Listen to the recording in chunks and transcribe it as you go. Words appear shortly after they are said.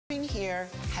Here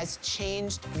has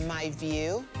changed my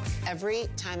view. Every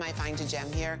time I find a gem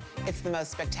here, it's the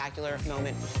most spectacular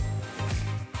moment.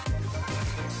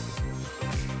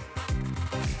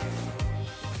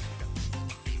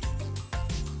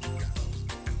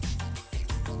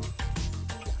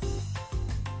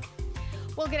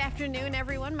 Well, good afternoon,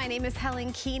 everyone. My name is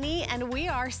Helen Keeney, and we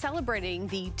are celebrating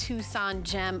the Tucson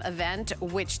Gem event,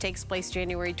 which takes place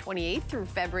January 28th through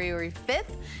February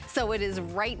 5th. So it is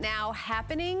right now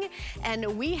happening, and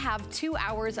we have 2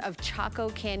 hours of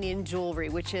Chaco Canyon jewelry,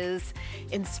 which is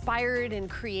inspired and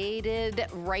created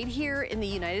right here in the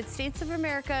United States of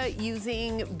America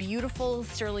using beautiful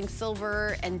sterling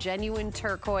silver and genuine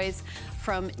turquoise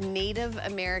from Native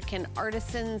American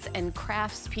artisans and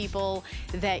craftspeople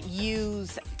that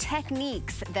use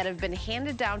techniques that have been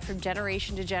handed down from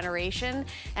generation to generation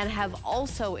and have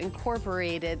also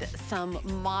incorporated some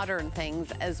modern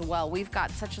things as well. We've got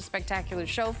such a spectacular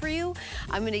show for you.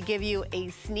 I'm going to give you a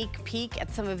sneak peek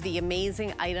at some of the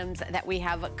amazing items that we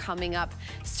have coming up.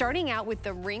 Starting out with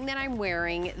the ring that I'm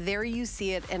wearing, there you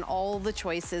see it in all the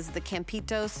choices, the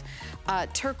Campitos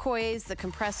turquoise, the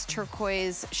compressed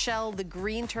turquoise shell, the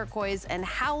green turquoise, and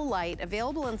howlite,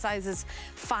 available in sizes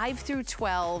 5 through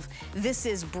 12. This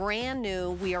is brand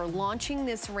new. We are launching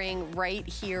this ring right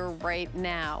here, right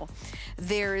now.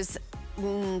 There's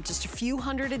just a few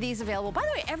hundred of these available. By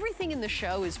the way, everything in the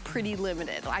show is pretty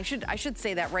limited. I should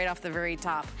say that right off the very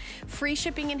top. Free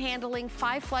shipping and handling,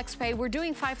 5 flex pay. We're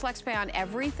doing 5 flex pay on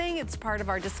everything. It's part of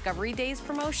our Discovery Days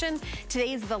promotion.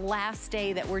 Today is the last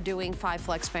day that we're doing 5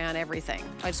 flex pay on everything.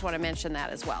 I just want to mention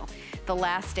that as well. The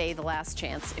last day, the last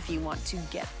chance if you want to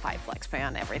get 5 flex pay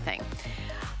on everything.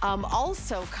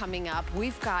 Also coming up,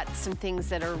 we've got some things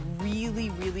that are really,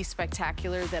 really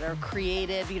spectacular that are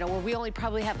created, you know, where we only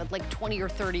probably have like 20 or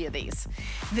 30 of these.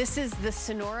 This is the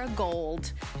Sonora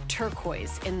Gold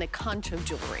turquoise in the conch of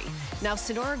jewelry. Now,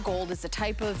 Sonora Gold is a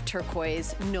type of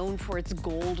turquoise known for its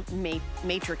gold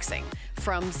matrixing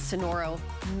from Sonora,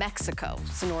 Mexico.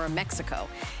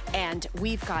 And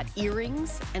we've got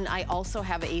earrings, and I also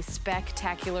have a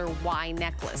spectacular Y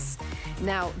necklace.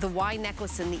 Now, the Y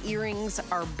necklace and the earrings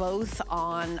are both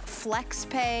on flex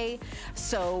pay,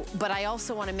 but I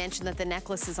also want to mention that the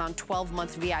necklace is on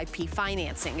 12-month VIP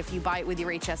financing. If you buy it with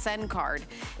your HSN card,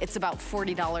 it's about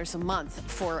 $40 a month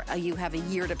for you have a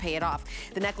year to pay it off.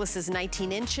 The necklace is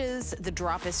 19 inches, the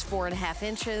drop is 4.5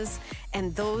 inches,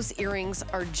 and those earrings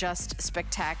are just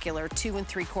spectacular. 2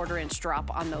 3/4 inch drop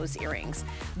on those earrings.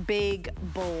 Big,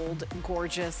 bold,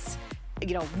 gorgeous,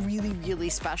 you know, really, really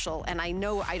special. And I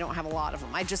know I don't have a lot of them.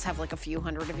 I just have like a few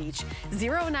hundred of each.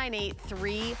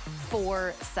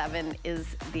 098347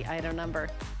 is the item number.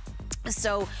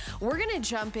 So we're gonna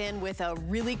jump in with a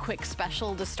really quick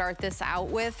special to start this out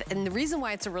with. And the reason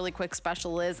why it's a really quick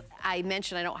special is I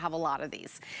mentioned I don't have a lot of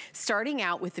these. Starting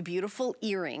out with the beautiful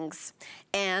earrings.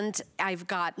 And I've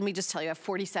got, let me just tell you, I have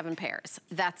 47 pairs.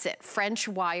 That's it. French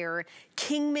wire,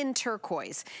 Kingman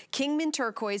turquoise. Kingman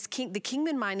turquoise, the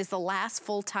Kingman mine is the last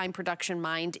full-time production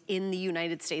mine in the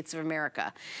United States of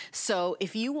America. So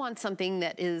if you want something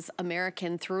that is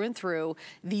American through and through,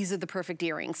 these are the perfect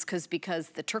earrings because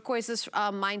the turquoise is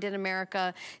mined in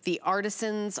America. The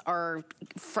artisans are,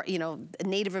 you know,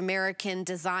 Native American,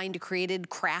 designed, created,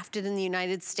 crafted in the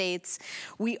United States.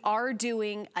 We are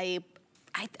doing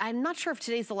I'm not sure if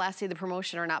today's the last day of the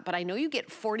promotion or not, but I know you get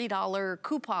 $40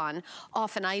 coupon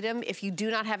off an item if you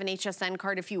do not have an HSN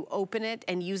card, if you open it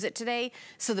and use it today.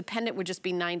 So the pendant would just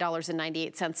be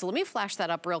 $9.98. So let me flash that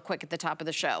up real quick at the top of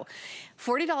the show.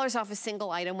 $40 off a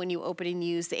single item when you open and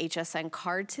use the HSN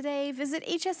card today. Visit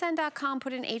hsn.com,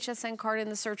 put an HSN card in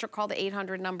the search or call the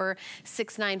 800 number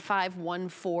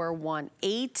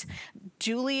 695-1418.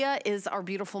 Julia is our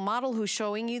beautiful model who's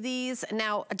showing you these.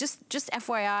 Now, just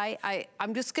FYI,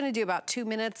 I'm just gonna do about 2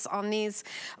 minutes on these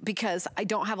because I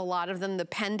don't have a lot of them. The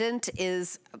pendant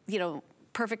is, you know,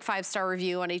 perfect 5-star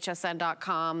review on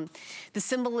hsn.com. The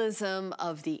symbolism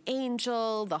of the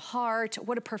angel, the heart,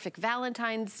 what a perfect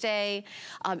Valentine's Day.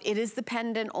 It is the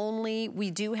pendant only. We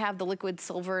do have the liquid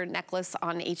silver necklace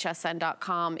on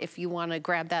hsn.com if you wanna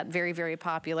grab that. Very, very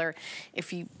popular.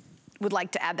 If you would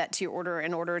like to add that to your order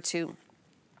in order to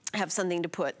have something to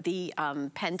put the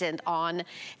pendant on.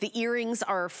 The earrings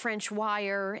are French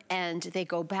wire and they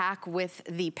go back with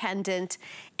the pendant,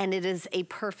 and it is a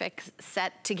perfect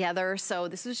set together. So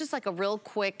this is just like a real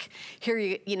quick, here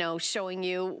you know, showing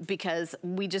you because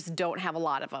we just don't have a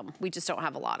lot of them. We just don't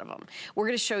have a lot of them. We're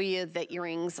gonna show you the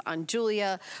earrings on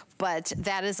Julia, but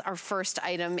that is our first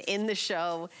item in the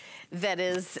show that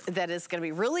is gonna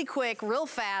be really quick, real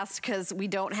fast, because we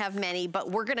don't have many,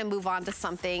 but we're gonna move on to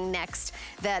something next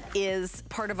that that is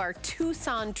part of our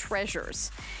Tucson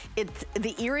treasures. It's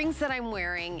the earrings that I'm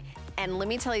wearing, and let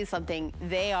me tell you something,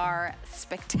 they are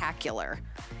spectacular.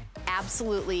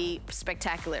 Absolutely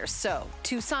spectacular. So,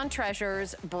 Tucson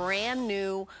treasures, brand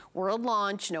new, world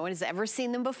launch. No one has ever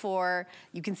seen them before.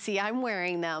 You can see I'm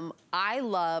wearing them. I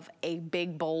love a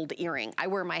big, bold earring. I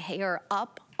wear my hair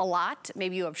up a lot.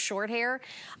 Maybe you have short hair.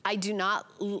 I do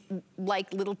not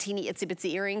like little teeny itsy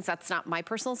bitsy earrings. That's not my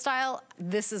personal style.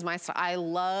 This is my style. I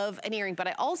love an earring, but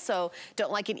I also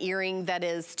don't like an earring that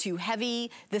is too heavy.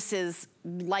 This is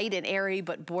light and airy,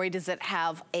 but boy, does it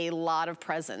have a lot of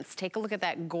presence. Take a look at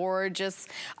that gorgeous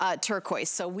turquoise.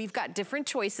 So we've got different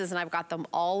choices, and I've got them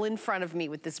all in front of me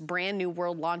with this brand new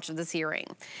world launch of this earring.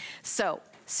 So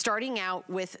starting out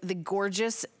with the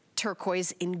gorgeous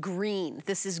turquoise in green.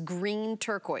 This is green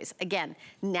turquoise. Again,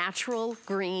 natural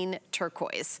green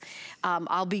turquoise.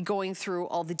 I'll be going through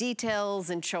all the details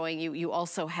and showing you. You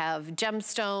also have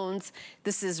gemstones.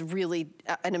 This is really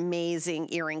an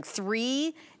amazing earring.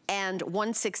 3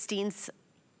 1/16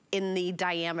 in the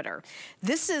diameter.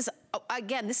 This is,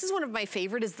 again, this is one of my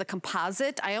favorite, is the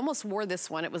composite. I almost wore this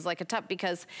one. It was like a top,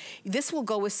 because this will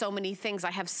go with so many things.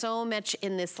 I have so much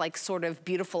in this like sort of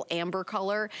beautiful amber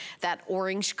color, that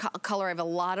orange color. I have a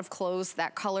lot of clothes,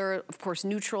 that color, of course,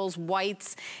 neutrals,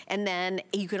 whites, and then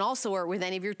you can also wear it with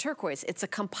any of your turquoise. It's a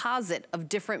composite of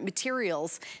different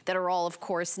materials that are all, of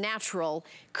course, natural,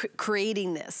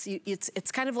 creating this.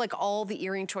 It's kind of like all the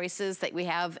earring choices that we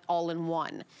have all in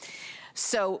one.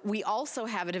 So we also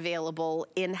have it available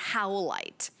in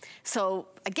howlite. So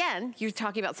again, you're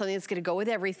talking about something that's gonna go with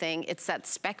everything. It's that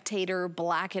spectator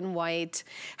black and white.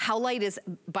 Howlite is,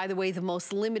 by the way, the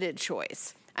most limited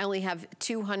choice. I only have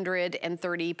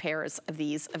 230 pairs of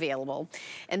these available.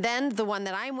 And then the one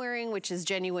that I'm wearing, which is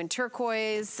genuine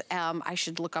turquoise. I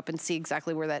should look up and see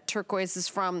exactly where that turquoise is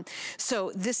from.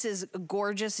 So this is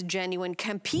gorgeous, genuine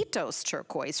Campitos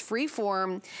turquoise,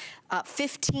 freeform,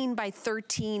 15 by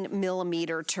 13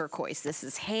 millimeter turquoise. This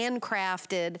is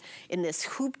handcrafted in this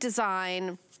hoop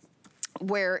design,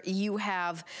 where you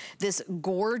have this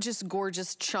gorgeous,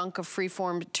 gorgeous chunk of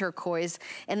freeform turquoise.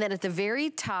 And then at the very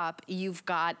top, you've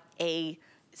got a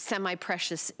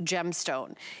semi-precious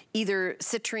gemstone, either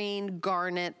citrine,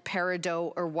 garnet,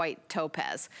 peridot, or white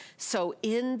topaz. So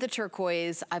in the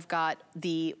turquoise, I've got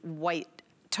the white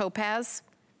topaz.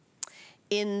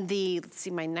 In the, let's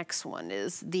see, my next one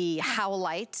is the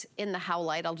howlite. In the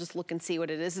howlite, I'll just look and see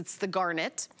what it is. It's the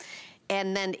garnet.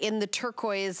 And then in the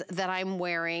turquoise that I'm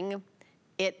wearing,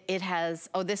 it has,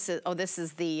 this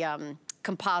is the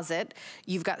composite.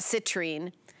 You've got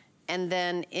citrine. And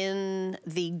then in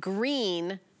the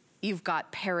green, you've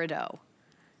got peridot.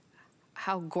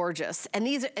 How gorgeous. And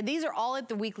these are all at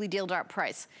the weekly deal drop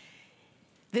price.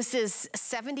 This is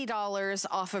 $70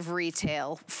 off of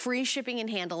retail, free shipping and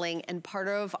handling, and part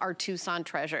of our Tucson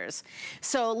treasures.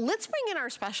 So let's bring in our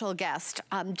special guest.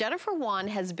 Jennifer Wan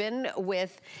has been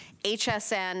with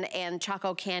HSN and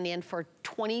Chaco Canyon for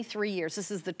 23 years.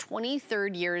 This is the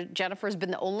 23rd year. Jennifer has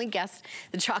been the only guest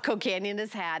the Chaco Canyon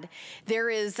has had. There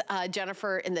is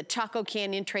Jennifer in the Chaco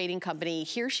Canyon Trading Company.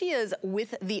 Here she is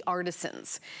with the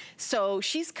artisans. So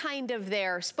she's kind of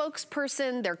their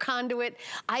spokesperson, their conduit.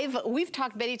 We've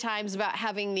talked many times about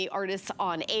having the artists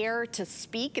on air to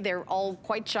speak. They're all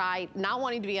quite shy, not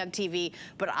wanting to be on TV,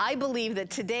 but I believe that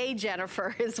today,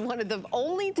 Jennifer, is one of the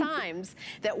only times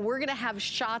that we're gonna have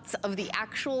shots of the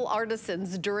actual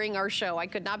artisans during our show. I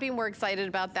could not be more excited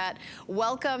about that.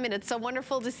 Welcome, and it's so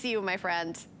wonderful to see you, my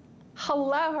friend.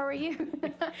 Hello, how are you?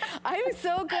 I'm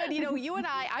so good. You know, you and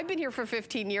I've been here for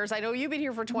 15 years. I know you've been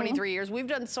here for 23 years. We've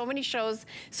done so many shows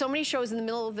in the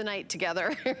middle of the night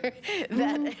together.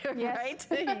 Right?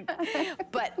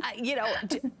 But, you know,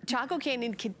 Chaco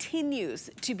Canyon continues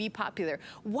to be popular.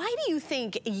 Why do you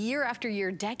think year after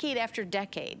year, decade after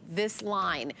decade, this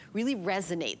line really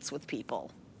resonates with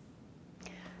people?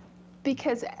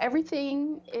 Because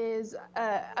everything is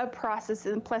a process,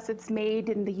 and plus it's made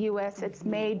in the U.S. It's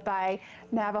made by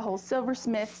Navajo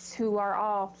silversmiths, who are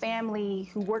all family,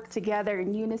 who work together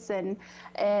in unison,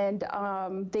 and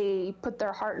they put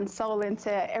their heart and soul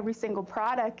into every single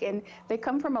product. And they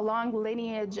come from a long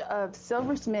lineage of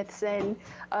silversmiths and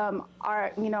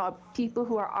are, you know, people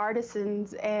who are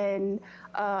artisans, and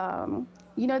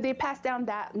you know, they pass down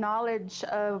that knowledge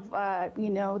of, you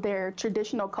know, their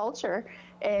traditional culture.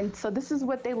 And so this is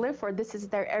what they live for. This is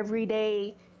their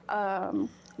everyday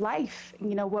life,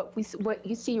 you know, what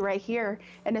you see right here.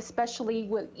 And especially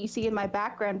what you see in my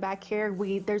background back here,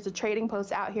 there's a trading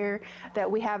post out here that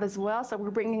we have as well. So we're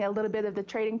bringing a little bit of the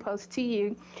trading post to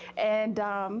you. And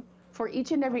for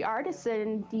each and every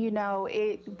artisan, you know,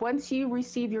 once you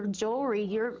receive your jewelry,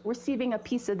 you're receiving a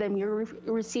piece of them, you're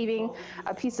receiving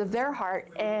a piece of their heart.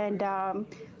 And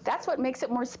that's what makes it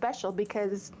more special,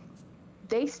 because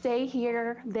they stay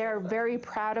here, they're very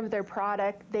proud of their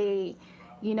product. They,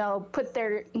 you know, put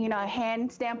their, you know,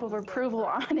 hand stamp of approval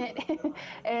on it.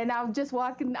 And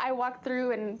I walked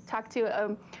through and talked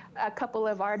to a couple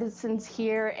of artisans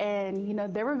here, and, you know,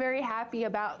 they were very happy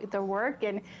about their work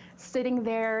and sitting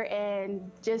there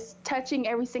and just touching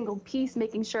every single piece,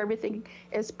 making sure everything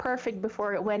is perfect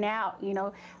before it went out, you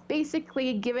know,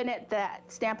 basically giving it that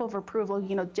stamp of approval,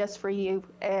 you know, just for you,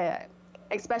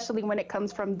 especially when it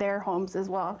comes from their homes as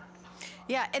well.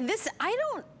 Yeah, and this, I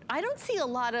don't see a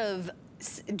lot of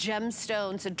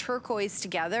gemstones and turquoise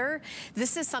together.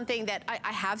 This is something that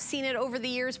I have seen it over the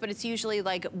years, but it's usually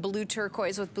like blue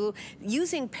turquoise with blue.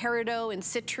 Using peridot and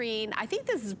citrine, I think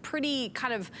this is pretty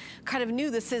kind of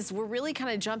new. We're really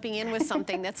kind of jumping in with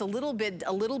something that's a little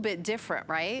bit different,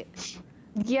 right?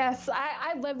 Yes,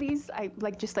 I love these. I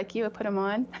just like you, I put them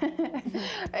on.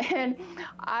 And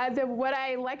what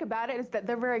I like about it is that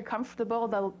they're very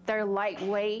comfortable, they're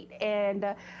lightweight,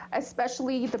 and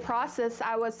especially the process.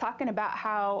 I was talking about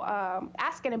how,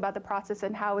 asking about the process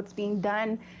and how it's being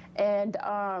done. And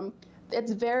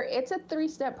it's a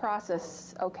 3-step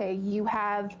process, okay? You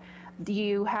have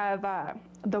the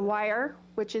wire,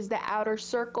 which is the outer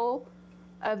circle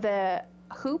of the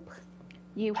hoop.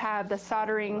 You have the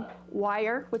soldering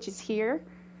wire, which is here,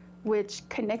 which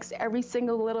connects every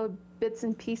single little bits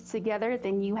and piece together.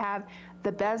 Then you have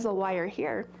the bezel wire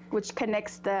here, which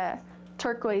connects the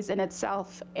turquoise in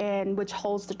itself and which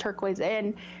holds the turquoise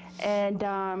in. And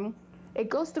it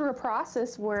goes through a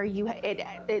process where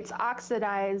it's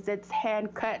oxidized, it's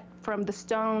hand cut from the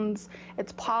stones,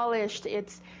 it's polished,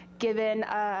 it's given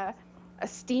a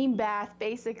steam bath.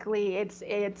 Basically,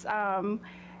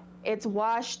 it's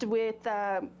washed with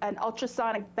an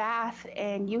ultrasonic bath,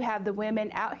 and you have the women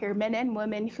out here, men and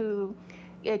women, who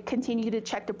continue to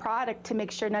check the product to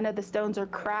make sure none of the stones are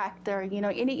cracked, or, you know,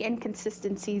 any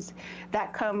inconsistencies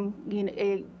that come, you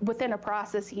know, within a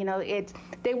process. You know,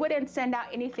 they wouldn't send out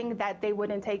anything that they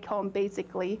wouldn't take home,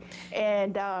 basically.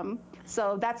 And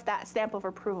so that's that stamp of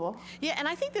approval. Yeah, and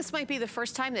I think this might be the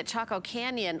first time that Chaco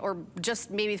Canyon, or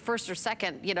just maybe first or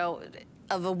second, you know,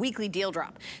 of a weekly deal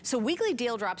drop. So weekly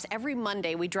deal drops, every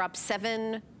Monday we drop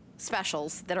 7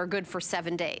 specials that are good for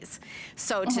 7 days.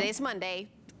 So today's Monday.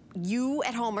 You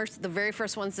at home are the very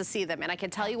first ones to see them, and I can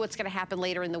tell you what's going to happen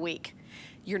later in the week.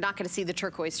 You're not going to see the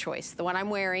turquoise choice. The one I'm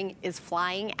wearing is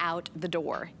flying out the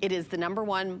door. It is the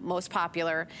 #1 most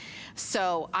popular.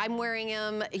 So I'm wearing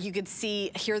them. You could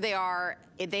see, here they are.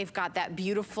 They've got that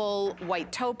beautiful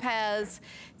white topaz,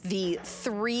 the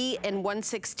 3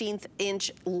 1/16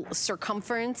 inch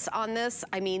circumference on this.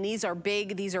 I mean, these are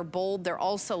big, these are bold, they're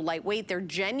also lightweight, they're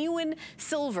genuine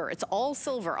silver. It's all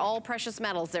silver, all precious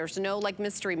metals. There's no like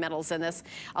mystery metals in this.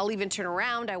 I'll even turn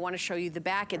around. I want to show you the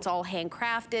back. It's all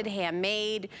handcrafted,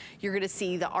 handmade. You're going to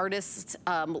see the artist's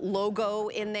logo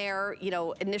in there, you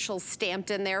know, initials stamped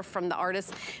in there from the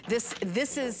artist.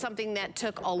 This is something that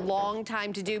took a long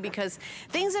time to do, because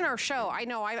things in our show, I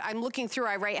know I'm looking through,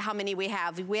 I write how many we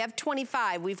have. We have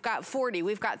 25, we've got 40,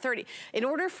 we've got 30. In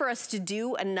order for us to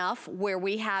do enough where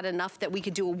we had enough that we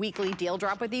could do a weekly deal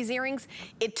drop with these earrings,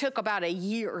 it took about a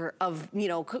year of, you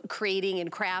know, creating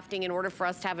and crafting in order for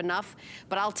us to have enough.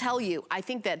 But I'll tell you, I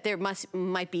think that there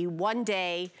might be one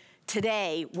day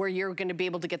today where you're going to be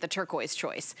able to get the turquoise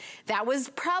choice. That was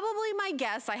probably my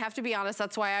guess. I have to be honest.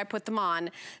 That's why I put them on.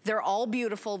 They're all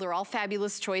beautiful. They're all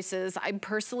fabulous choices. I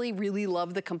personally really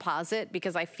love the composite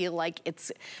because I feel like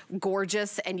it's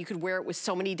gorgeous and you could wear it with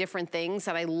so many different things,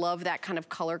 and I love that kind of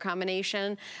color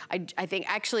combination. I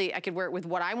think actually I could wear it with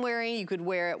what I'm wearing. You could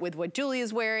wear it with what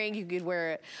Julia's wearing. You could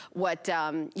wear it what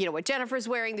you know, what Jennifer's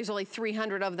wearing. There's only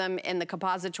 300 of them in the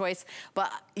composite choice,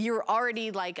 but you're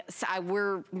already like,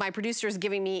 my producer is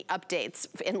giving me updates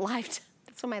in live.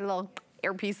 That's what my little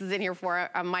earpiece is in here for.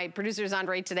 My producer's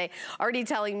Andre today, already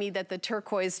telling me that the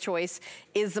turquoise choice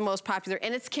is the most popular,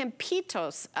 and it's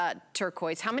Campitos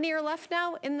turquoise. How many are left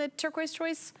now in the turquoise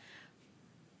choice?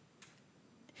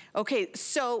 Okay,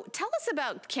 so tell us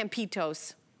about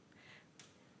Campitos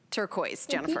turquoise,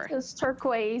 Jennifer. Campitos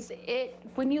turquoise,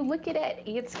 when you look at it,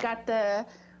 it's got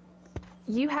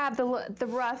you have the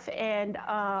rough, and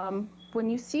when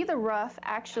you see the rough,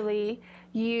 actually,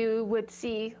 you would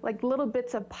see like little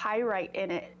bits of pyrite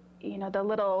in it, you know, the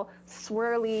little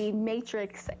swirly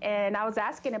matrix. And I was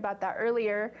asking about that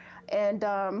earlier. And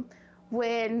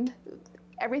when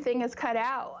everything is cut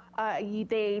out,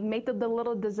 they make the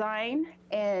little design,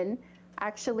 and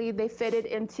actually they fit it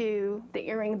into the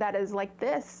earring that is like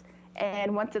this.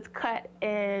 And once it's cut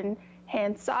and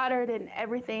hand soldered and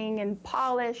everything and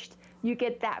polished, you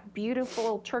get that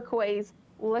beautiful turquoise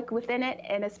look within it.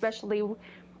 And especially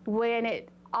when it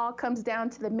all comes down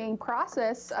to the main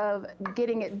process of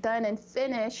getting it done and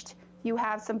finished, you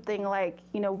have something like,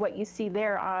 you know, what you see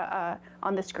there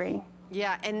on the screen.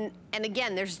 Yeah, and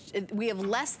again, we have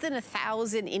less than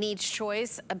 1,000 in each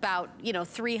choice, about, you know,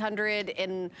 300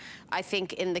 in, I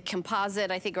think, in the composite,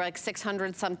 I think, or like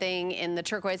 600 something in the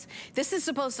turquoise. This is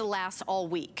supposed to last all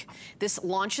week. This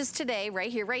launches today, right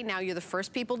here, right now. You're the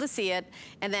first people to see it,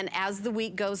 and then as the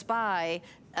week goes by,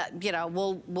 you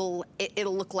know,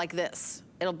 it'll look like this.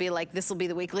 It'll be like, this will be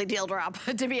the weekly deal drop,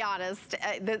 to be honest.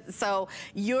 So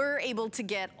you're able to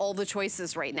get all the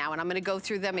choices right now, and I'm gonna go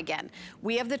through them again.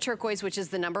 We have the turquoise, which is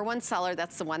the #1 seller.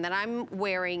 That's the one that I'm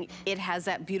wearing. It has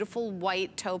that beautiful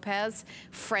white topaz,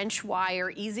 French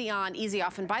wire, easy on, easy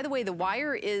off. And by the way, the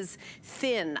wire is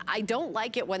thin. I don't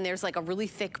like it when there's like a really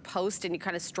thick post and you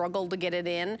kind of struggle to get it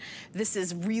in. This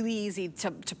is really easy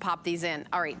to pop these in.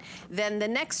 All right, then the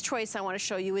next choice I wanna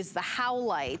show you is the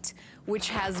Howlite, which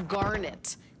has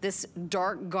garnet, this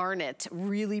dark garnet,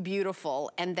 really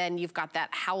beautiful. And then you've got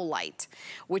that Howlite,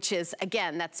 which is,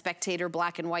 again, that spectator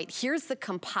black and white. Here's the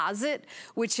composite,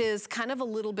 which is kind of a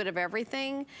little bit of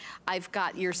everything. I've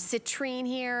got your citrine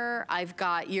here. I've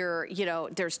got your, you know,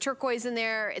 there's turquoise in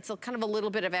there. It's kind of a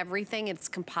little bit of everything. It's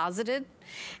composited.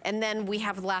 And then we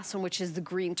have the last one, which is the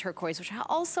green turquoise, which I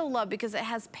also love because it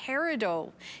has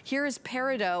peridot. Here is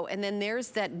peridot, and then there's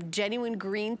that genuine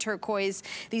green turquoise.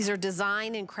 These are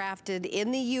designed and crafted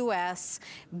in the US.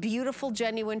 Beautiful,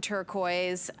 genuine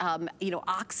turquoise, you know,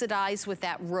 oxidized with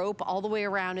that rope all the way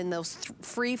around in those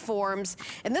free forms.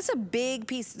 And that's a big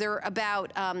piece. They're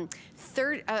about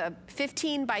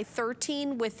 15 by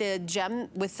 13 with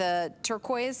the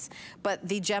turquoise, but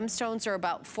the gemstones are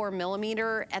about 4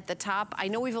 millimeter at the top. I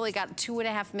know we've only got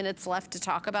 2.5 minutes left to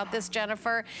talk about this,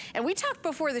 Jennifer. And we talked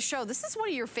before the show. This is one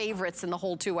of your favorites in the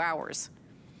whole 2 hours.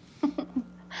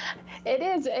 It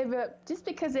is, just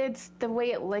because it's the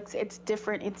way it looks, it's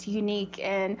different, it's unique.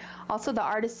 And also the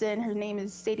artisan, her name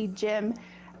is Sadie Jim,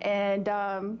 and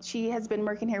she has been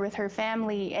working here with her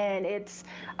family, and it's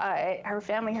her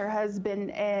family, her husband,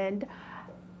 and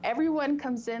everyone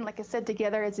comes in, like I said,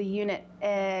 together as a unit.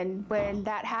 And when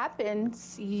that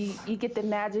happens, you get the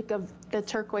magic of the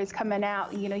turquoise coming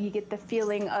out. You know, you get the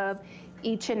feeling of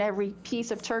each and every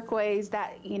piece of turquoise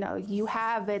that, you know, you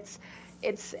have. It's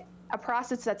a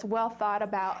process that's well thought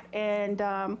about.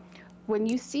 And when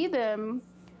you see them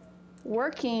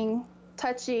working,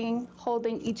 touching,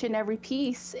 holding each and every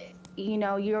piece, you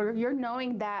know, you're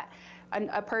knowing that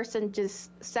a person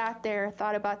just sat there,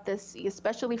 thought about this,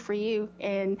 especially for you,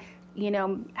 and, you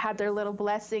know, had their little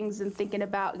blessings and thinking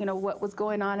about, you know, what was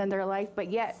going on in their life.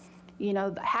 But yet, you know,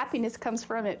 the happiness comes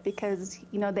from it because,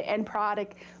 you know, the end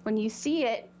product, when you see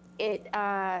it,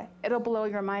 it'll blow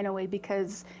your mind away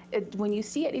because when you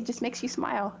see it, it just makes you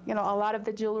smile. You know, a lot of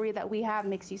the jewelry that we have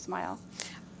makes you smile.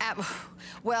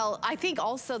 Well, I think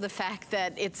also the fact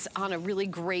that it's on a really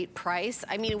great price.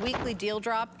 I mean, a weekly deal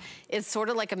drop is sort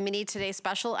of like a mini Today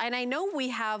Special. And I know we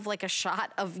have like a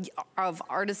shot of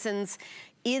artisans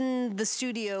in the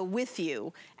studio with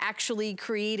you actually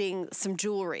creating some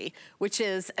jewelry, which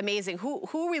is amazing. Who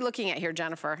are we looking at here,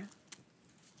 Jennifer?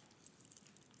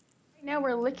 Right now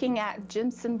we're looking at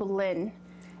Jensen Boleyn.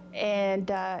 And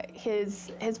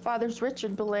his father's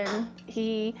Richard Boleyn.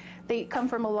 They come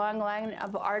from a long line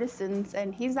of artisans,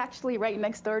 and he's actually right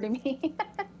next door to me.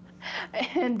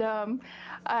 And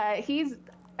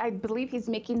I believe he's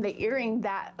making the earring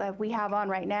that we have on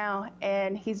right now,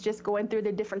 and he's just going through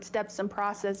the different steps and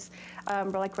process.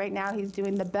 Like right now, he's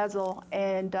doing the bezel,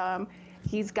 and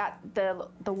he's got the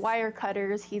wire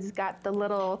cutters. He's got the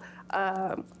little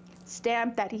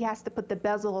stamp that he has to put the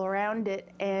bezel around it,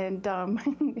 and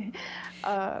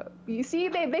you see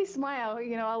they smile,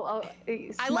 you know.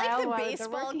 I like the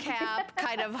baseball cap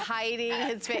kind of hiding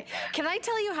his face. Can I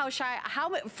tell you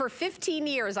how for 15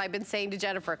 years I've been saying to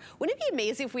Jennifer, wouldn't it be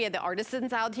amazing if we had the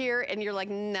artisans out here, and you're like,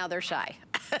 no, they're shy.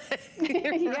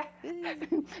 Yeah,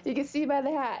 you can see by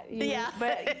the hat. Yeah,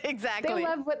 but exactly.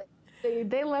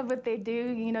 They love what they do.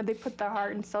 You know, they put their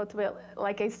heart and soul to it,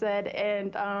 like I said,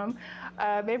 and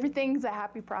everything's a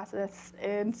happy process.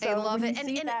 And so I love it.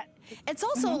 And it's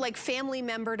also like family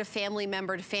member to family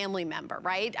member to family member,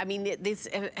 right? I mean, these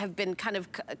have been kind of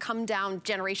come down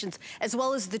generations, as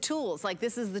well as the tools. Like,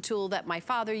 this is the tool that my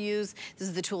father used. This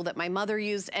is the tool that my mother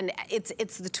used, and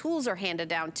it's the tools are handed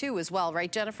down too, as well,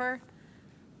 right, Jennifer?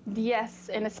 Yes,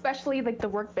 and especially like the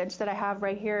workbench that I have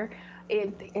right here.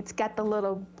 It's got the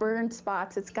little burn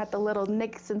spots. It's got the little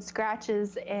nicks and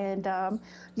scratches, and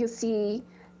you'll see, you know,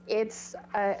 the it's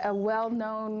a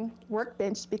well-known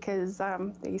workbench because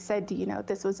they said,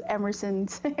 this was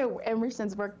Emerson's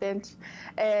Emerson's workbench.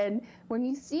 And when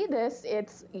you see this,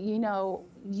 it's,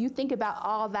 you think about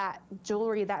all that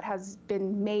jewelry that has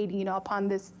been made, upon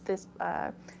this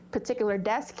particular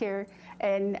desk here.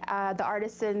 And the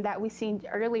artisan that we seen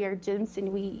earlier,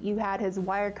 Jensen, you had his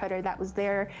wire cutter that was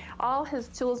there, all his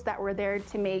tools that were there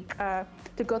to make, to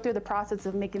go through the process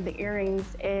of making the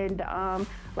earrings. And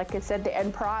like I said, the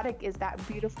end product is that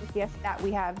beautiful gift that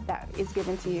we have that is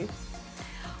given to you.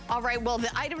 All right, well, the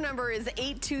item number is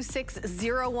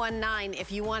 826019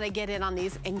 if you want to get in on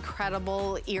these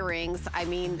incredible earrings. I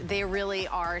mean, they really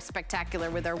are spectacular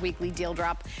with our weekly deal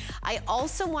drop. I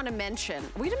also want to mention,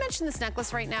 are we going to mention this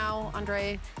necklace right now,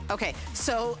 Andre? Okay,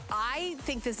 so I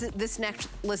think this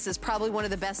necklace is probably one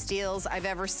of the best deals I've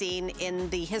ever seen in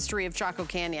the history of Chaco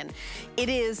Canyon. It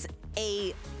is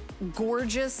a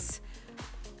gorgeous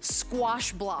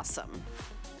squash blossom,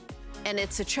 and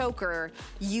it's a choker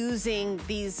using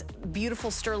these beautiful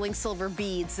sterling silver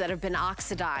beads that have been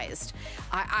oxidized.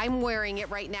 I'm wearing it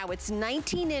right now. It's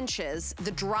 19 inches. The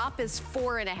drop is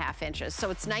 4.5 inches. So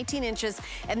it's 19 inches,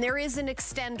 and there is an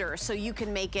extender, so you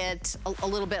can make it a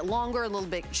little bit longer, a little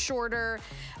bit shorter.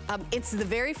 It's the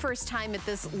very first time at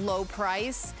this low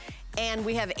price. And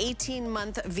we have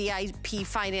 18-month VIP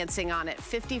financing on it,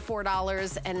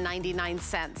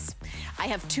 $54.99. I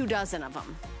have 2 dozen of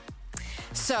them.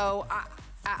 So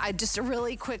I just a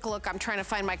really quick look. I'm trying to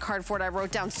find my card for it. I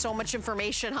wrote down so much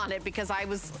information on it because I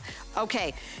was,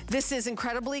 okay, this is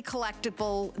incredibly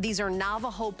collectible. These are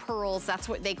Navajo pearls. That's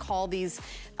what they call these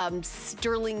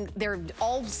sterling, they're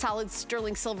all solid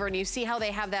sterling silver, and you see how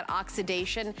they have that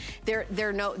oxidation.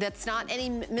 That's not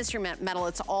any mystery metal.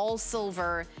 It's all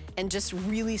silver and just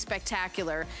really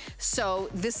spectacular. So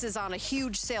this is on a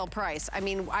huge sale price. I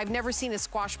mean, I've never seen a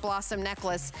squash blossom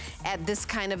necklace at this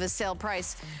kind of a sale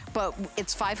price, but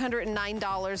it's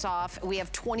 $509 off. We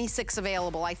have 26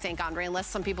 available, I think, Andre, unless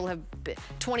some people have,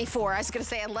 24, I was gonna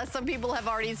say, unless some people have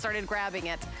already started grabbing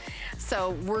it.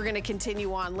 So we're gonna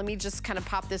continue on. Let me just kind of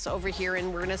pop this over here,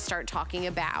 and we're gonna start talking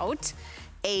about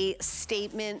a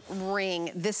statement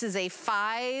ring. This is a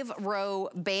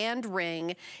 5-row band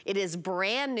ring. It is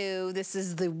brand new. This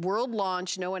is the world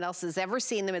launch. No one else has ever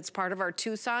seen them. It's part of our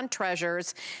Tucson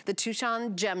Treasures, the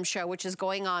Tucson Gem Show, which is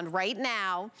going on right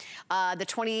now, the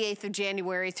 28th of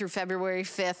January through February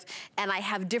 5th. And I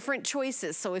have different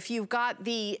choices. So if you've got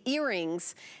the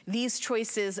earrings, these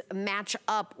choices match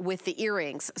up with the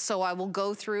earrings. So I will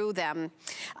go through them.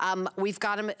 We've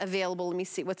got them available. Let me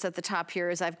see what's at the top here.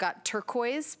 Is I've got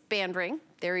turquoise band ring.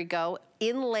 There you go.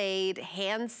 Inlaid,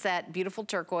 hand set, beautiful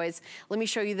turquoise. Let me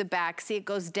show you the back. See, it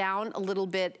goes down a little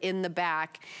bit in the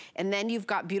back. And then you've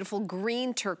got beautiful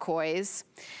green turquoise.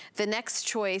 The next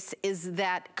choice is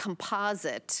that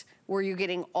composite, where you're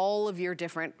getting all of your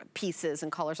different pieces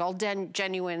and colors, all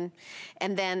genuine.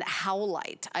 And then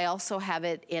howlite. I also have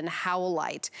it in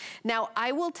howlite. Now,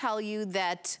 I will tell you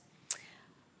that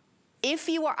if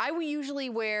you are, I will usually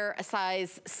wear a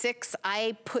size 6.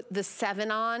 I put the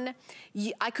 7 on.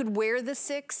 I could wear the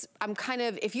 6. I'm kind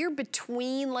of, if you're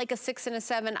between like a 6 and a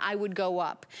 7, I would go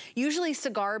up. Usually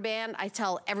cigar band, I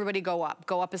tell everybody go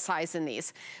up a size in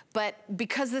these. But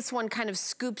because this one kind of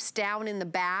scoops down in the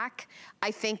back,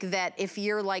 I think that if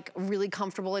you're like really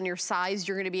comfortable in your size,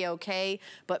 you're gonna be okay.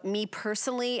 But me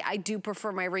personally, I do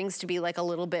prefer my rings to be like a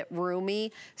little bit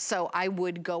roomy. So I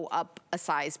would go up a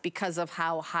size because of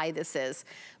how high this is.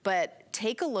 But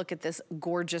take a look at this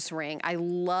gorgeous ring. I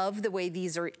love the way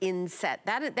these are inset.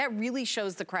 That really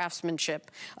shows the craftsmanship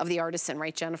of the artisan,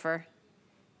 right, Jennifer?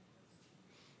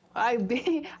 I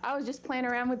was just playing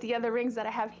around with the other rings that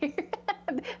I have here,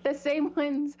 the same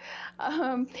ones.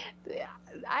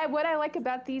 What I like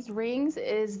about these rings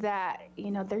is that,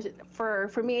 there's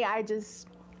for me, I just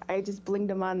blinged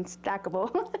them on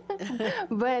stackable.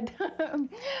 But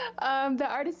the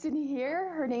artisan here,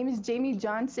 her name is Jamie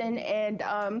Johnson,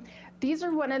 and these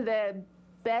are one of the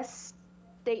best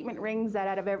statement rings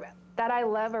that I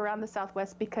love around the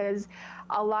Southwest, because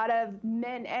a lot of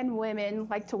men and women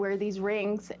like to wear these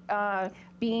rings,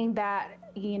 being that,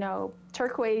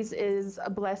 turquoise is a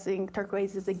blessing.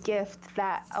 Turquoise is a gift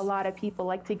that a lot of people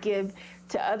like to give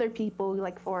to other people,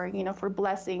 like for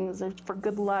blessings or for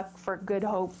good luck, for good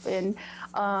hope. And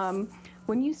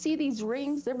when you see these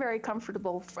rings, they're very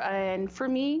comfortable. And for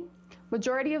me,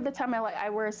 majority of the time I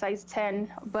wear a size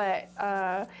 10, but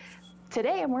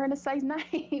today I'm wearing a size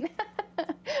 9.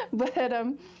 But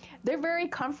they're very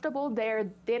comfortable.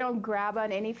 They don't grab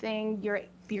on anything.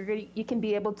 You can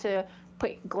be able to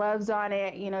put gloves on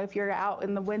it, if you're out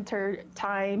in the winter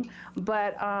time.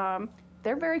 But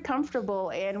they're very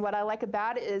comfortable. And what I like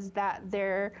about it is that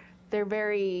they're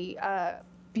very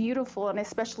beautiful, and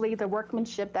especially the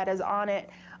workmanship that is on it.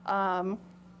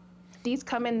 These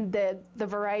come in the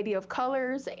variety of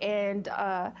colors, and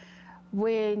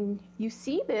when you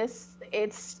see this,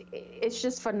 it's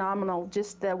just phenomenal.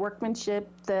 Just the workmanship,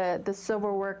 the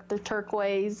silver work, the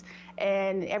turquoise,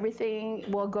 and everything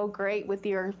will go great with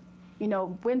your,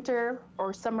 winter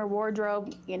or summer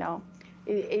wardrobe.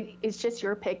 It's just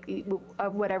your pick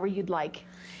of whatever you'd like.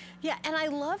 Yeah, and I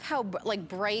love how like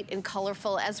bright and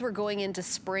colorful as we're going into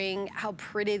spring, how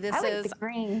pretty this is. I like the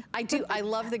green. I do, I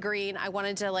love the green. I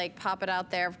wanted to like pop it out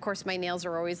there. Of course, my nails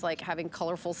are always like having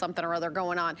colorful something or other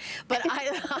going on. But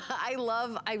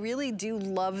I really do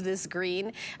love this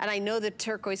green. And I know the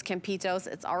turquoise Campitos,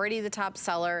 it's already the top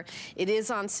seller. It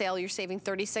is on sale. You're saving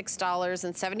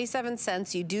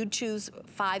 $36.77. You do choose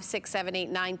 5, 6, 7, 8,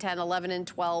 9, 10, 11, and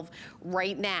 12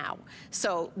 right now.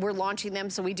 So we're launching them,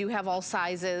 so we do have all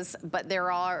sizes, but they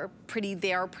are pretty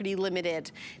limited.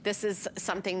 This is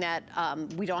something that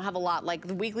we don't have a lot. Like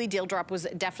the weekly deal drop was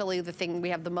definitely the thing we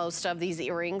have the most of, these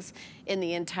earrings in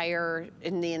the entire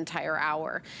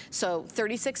hour. So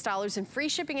 $36 and free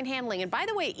shipping and handling. And by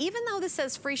the way, even though this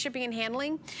says free shipping and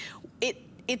handling,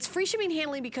 it's free shipping and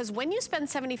handling because when you spend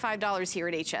 $75 here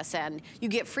at HSN, you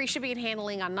get free shipping and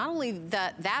handling on not only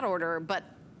that order, but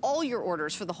all your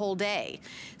orders for the whole day.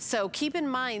 So keep in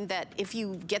mind that if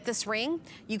you get this ring,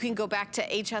 you can go back to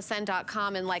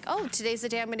hsn.com and like, oh, today's the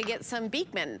day I'm gonna get some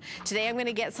Beekman. Today I'm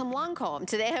gonna get some Lancome.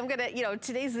 Today I'm gonna,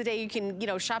 today's the day you can,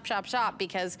 shop, shop, shop,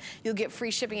 because you'll get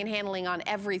free shipping and handling on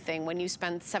everything when you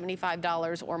spend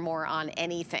 $75 or more on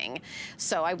anything.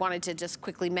 So I wanted to just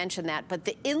quickly mention that. But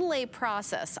the inlay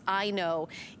process, I know,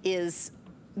 is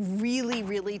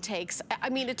really takes,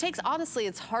 honestly,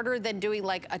 it's harder than doing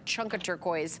like a chunk of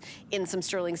turquoise in some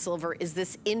sterling silver, is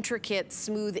this intricate,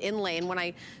 smooth inlay. And when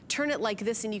I turn it like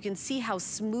this, and you can see how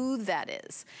smooth that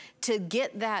is, to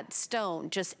get that stone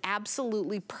just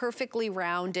absolutely perfectly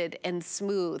rounded and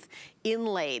smooth,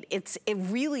 inlaid, it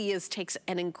really takes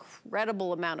an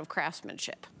incredible amount of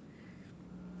craftsmanship.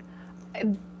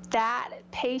 That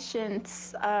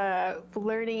patience,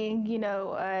 learning,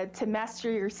 to master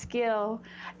your skill,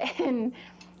 and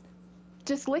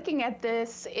just looking at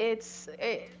this,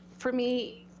 for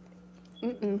me,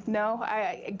 no.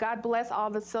 God bless all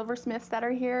the silversmiths that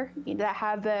are here, that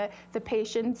have the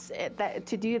patience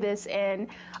to do this, and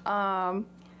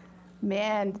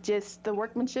man, just the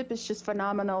workmanship is just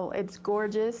phenomenal. It's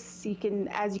gorgeous.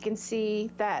 As you can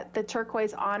see, that the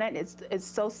turquoise on it is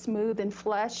so smooth and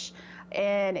flush.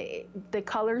 And the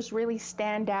colors really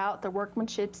stand out, the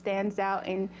workmanship stands out,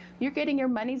 and you're getting your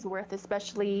money's worth,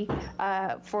 especially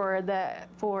for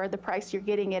the price you're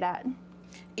getting it at.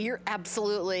 You're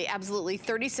absolutely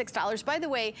 $36. By the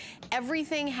way,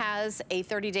 everything has a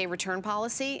 30-day return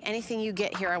policy. Anything you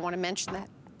get here, I want to mention that.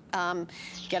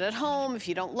 Get it home if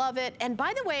you don't love it. And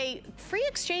by the way, free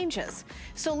exchanges.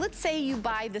 So let's say you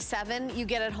buy the 7, you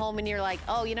get it home and you're like,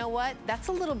 oh, you know what? That's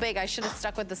a little big. I should have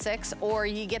stuck with the 6. Or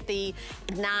you get the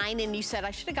 9 and you said,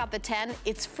 I should have got the 10.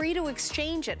 It's free to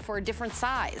exchange it for a different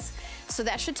size. So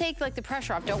that should take like the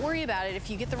pressure off. Don't worry about it. If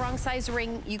you get the wrong size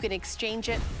ring, you can exchange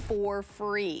it for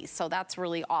free. So that's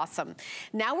really awesome.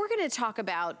 Now we're going to talk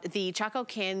about the Chaco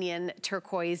Canyon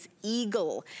Turquoise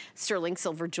Eagle Sterling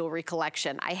Silver Jewelry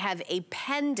Collection. I have a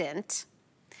pendant,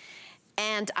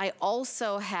 and I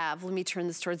also have, let me turn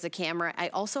this towards the camera, I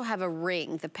also have a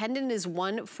ring. The pendant is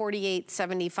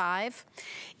 $148.75.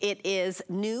 It is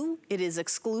new, it is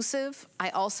exclusive.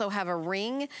 I also have a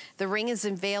ring. The ring is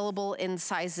available in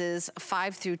sizes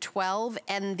 5 through 12,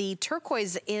 and the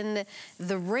turquoise in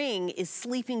the ring is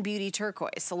Sleeping Beauty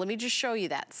turquoise. So let me just show you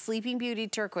that, Sleeping Beauty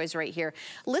turquoise right here.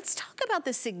 Let's talk about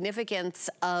the significance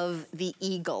of the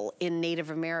eagle in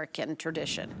Native American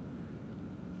tradition.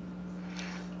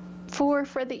 For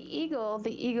the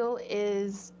eagle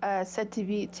is said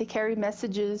to carry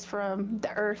messages from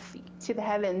the earth to the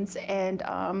heavens, and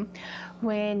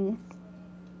when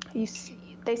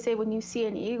they say when you see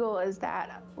an eagle, is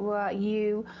that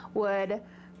you would,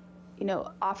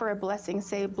 offer a blessing,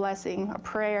 say a blessing, a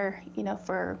prayer,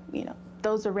 for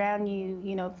those around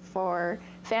you, for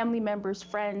family members,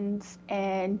 friends,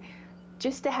 and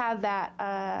just to have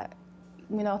that.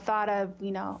 Thought of,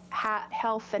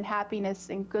 health and happiness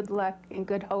and good luck and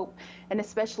good hope. And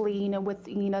especially, with,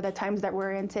 the times that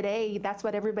we're in today, that's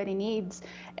what everybody needs.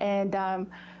 And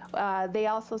they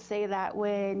also say that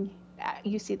when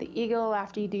you see the eagle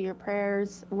after you do your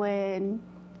prayers, when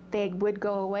they would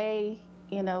go away,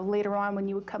 later on when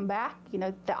you would come back,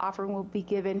 the offering will be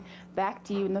given back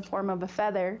to you in the form of a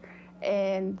feather.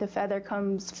 And the feather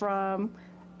comes from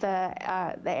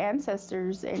the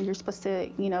ancestors, and you're supposed to,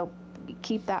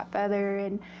 keep that feather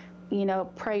and,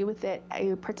 pray with it,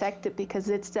 protect it, because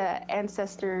it's the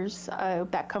ancestors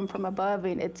that come from above,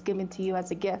 and it's given to you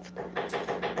as a gift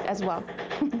as well.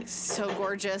 So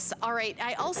gorgeous. All right,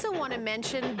 I also want to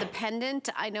mention the pendant.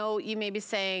 I know you may be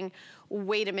saying,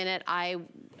 wait a minute, I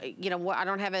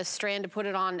don't have a strand to put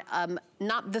it on.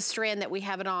 Not the strand that we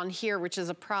have it on here, which is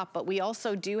a prop, but we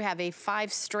also do have a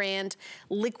 5-strand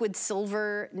liquid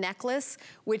silver necklace,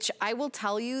 which I will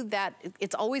tell you that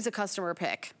it's always a customer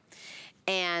pick.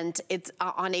 And it's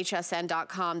on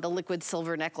hsn.com, the liquid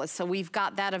silver necklace. So we've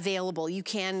got that available. You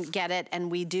can get it, and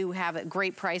we do have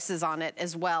great prices on it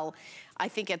as well. I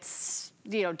think it's,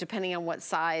 depending on what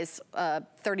size, $30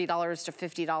 to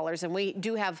 $50. And we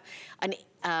do have an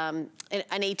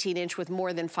 18-inch with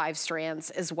more than 5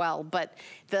 strands as well. But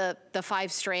the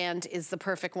 5-strand is the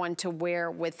perfect one to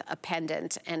wear with a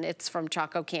pendant, and it's from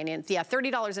Chaco Canyon. Yeah,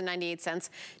 $30.98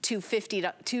 to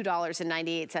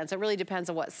 $52.98. It really depends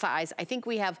on what size. I think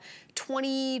we have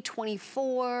 20,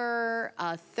 24,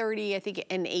 30, I think,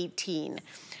 and 18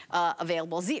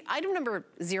 available. Item number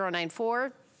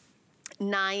 094.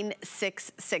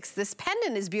 966. This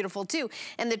pendant is beautiful too.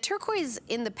 And the turquoise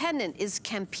in the pendant is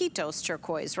Campitos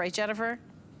turquoise, right, Jennifer?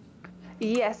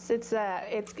 Yes, it's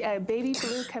a baby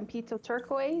blue Campito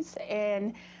turquoise,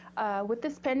 and with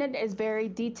this pendant is very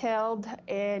detailed,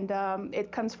 and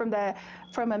it comes from a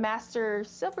master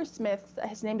silversmith.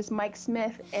 His name is Mike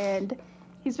Smith, and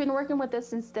he's been working with us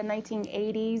since the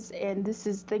 1980s, and this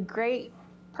is the great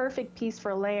perfect piece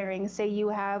for layering. Say you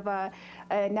have a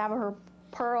Navajo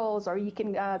pearls, or you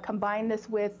can combine this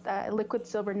with a liquid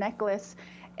silver necklace.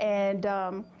 And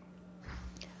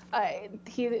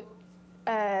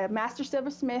master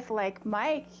silversmith like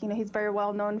Mike, he's very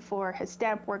well known for his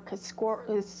stamp work, his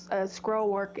scroll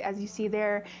work. As you see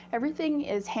there, everything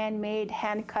is handmade,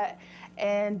 hand cut,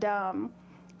 and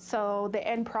so the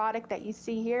end product that you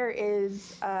see here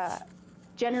is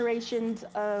generations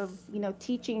of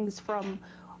teachings from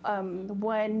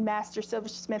one master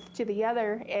silversmith to the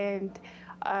other, and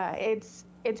it's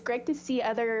great to see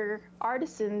other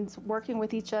artisans working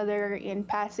with each other and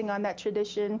passing on that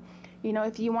tradition.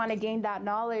 If you want to gain that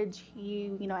knowledge,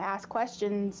 you ask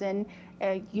questions, and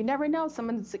you never know,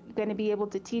 someone's going to be able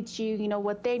to teach you,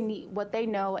 what they need, what they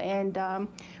know, and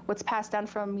what's passed down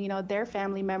from their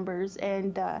family members,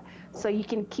 and so you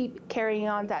can keep carrying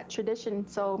on that tradition.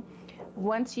 So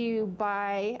once you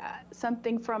buy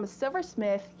something from a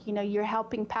silversmith, you're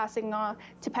helping pass on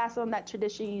that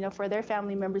tradition, for their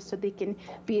family members, so they can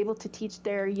be able to teach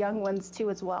their young ones too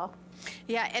as well.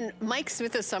 Yeah, and Mike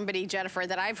Smith is somebody, Jennifer,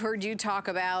 that I've heard you talk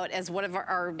about as one of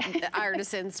our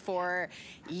artisans for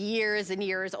years and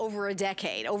years, over a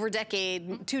decade,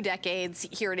 2 decades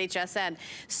here at HSN.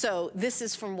 So this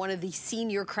is from one of the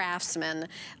senior craftsmen,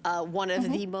 one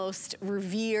of the most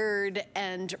revered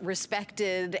and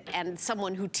respected, and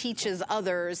someone who teaches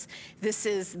others. This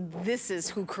is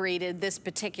who created this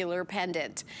particular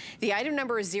pendant. The item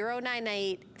number is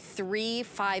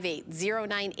 098358,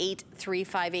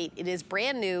 098358. It is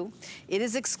brand new. It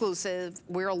is exclusive.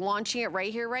 We're launching it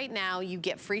right here, right now. You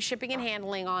get free shipping and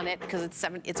handling on it because it's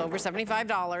over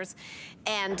 $75.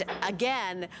 And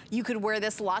again, you could wear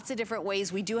this lots of different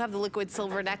ways. We do have the liquid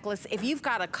silver necklace. If you've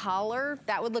got a collar,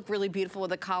 that would look really beautiful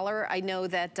with a collar. I know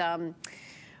that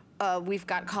we've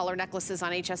got collar necklaces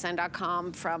on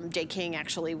hsn.com from J. King,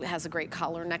 actually has a great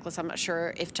collar necklace. I'm not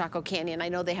sure if Chaco Canyon, I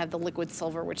know they have the liquid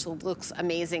silver, which looks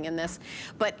amazing in this.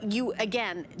 But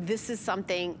again, this is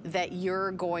something that you're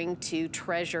going to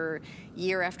treasure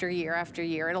year after year after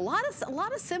year. And a lot of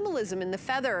symbolism in the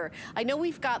feather. I know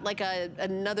we've got like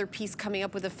another piece coming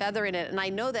up with a feather in it, and I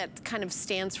know that kind of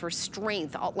stands for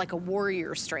strength, like a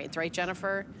warrior strength, right,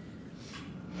 Jennifer?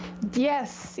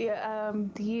 Yes, yeah,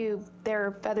 there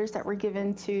are feathers that were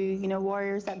given to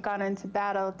warriors that gone into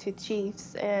battle, to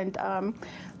chiefs, and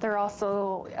they're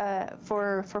also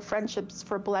for friendships,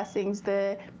 for blessings.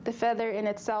 The feather in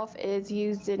itself is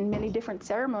used in many different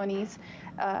ceremonies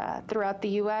throughout the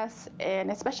U.S. and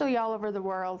especially all over the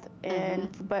world. And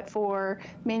but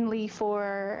mainly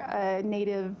for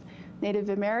Native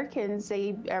Americans,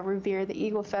 they revere the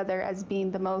eagle feather as being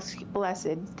the most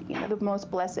blessed, the most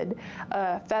blessed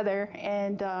feather.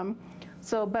 And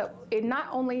but not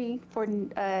only for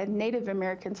Native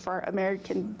Americans, for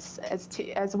Americans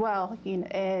as well.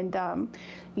 And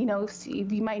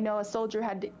you might know a soldier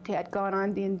had gone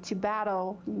on into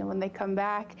battle. When they come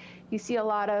back, you see a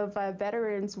lot of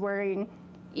veterans wearing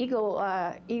eagle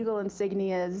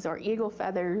insignias or eagle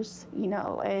feathers,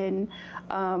 and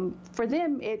for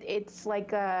them it's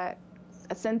like a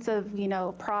sense of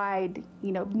pride,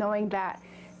 knowing that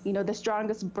you know, the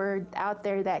strongest bird out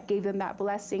there that gave them that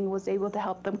blessing was able to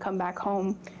help them come back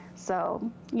home. So,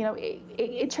 you know,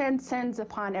 it transcends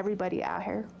upon everybody out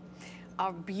here.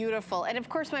 Oh, beautiful. And of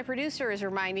course, my producer is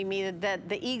reminding me that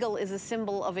the eagle is a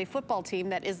symbol of a football team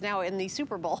that is now in the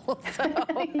Super Bowl. So,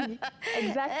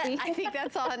 exactly. I think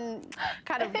that's on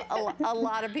kind of a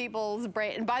lot of people's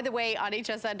brain. And by the way, on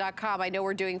hsn.com, I know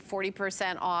we're doing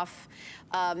 40% off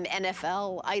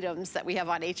NFL items that we have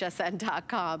on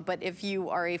hsn.com. But if you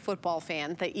are a football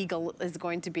fan, the eagle is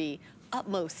going to be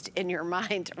utmost in your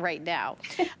mind right now.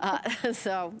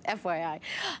 So FYI.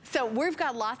 So we've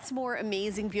got lots more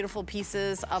amazing, beautiful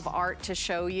pieces of art to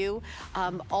show you.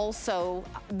 Also,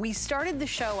 we started the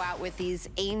show out with these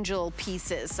angel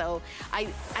pieces. So I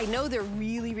know they're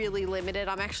really, really limited.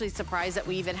 I'm actually surprised that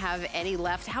we even have any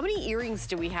left. How many earrings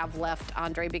do we have left,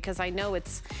 Andre? Because I know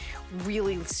it's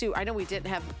really, I know we didn't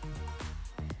have,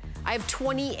 I have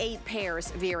 28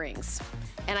 pairs of earrings.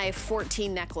 And I have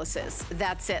 14 necklaces.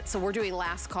 That's it. So we're doing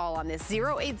last call on this.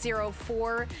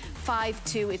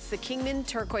 080452. It's the Kingman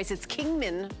turquoise. It's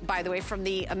Kingman, by the way, from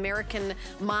the American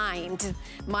mine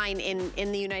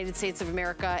in the United States of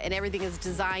America. And everything is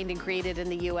designed and created in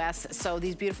the U.S. So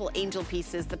these beautiful angel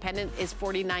pieces. The pendant is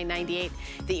 $49.98.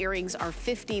 The earrings are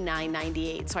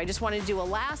 $59.98. So I just wanted to do a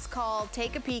last call.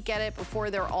 Take a peek at it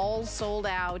before they're all sold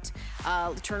out.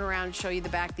 Turn around and show you the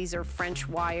back. These are French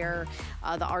wire.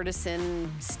 The artisan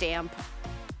stamp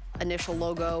initial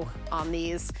logo on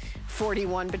these.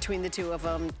 41 between the two of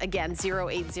them. Again,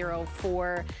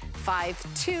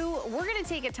 080452. We're going to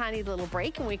take a tiny little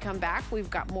break. When we come back, we've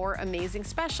got more amazing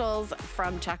specials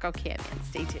from Chaco Canyon.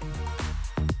 Stay tuned.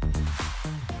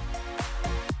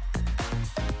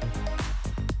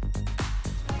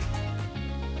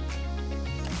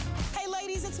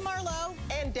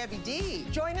 And Debbie D.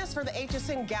 Join us for the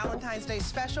HSN Valentine's Day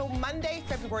special, Monday,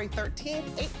 February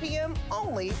 13th, 8 p.m.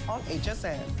 only on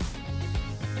HSN.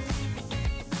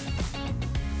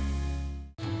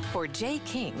 For Jay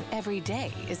King, every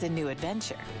day is a new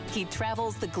adventure. He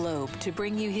travels the globe to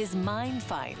bring you his mind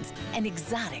finds and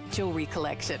exotic jewelry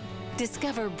collection.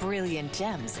 Discover brilliant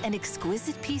gems and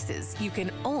exquisite pieces you can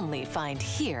only find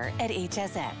here at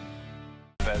HSN.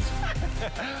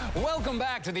 Welcome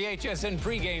back to the HSN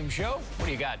pregame show. What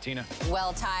do you got, Tina?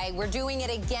 Well, Ty, we're doing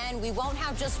it again. We won't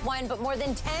have just one, but more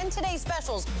than 10 Today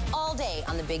specials all day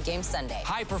on the Big Game Sunday.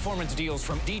 High performance deals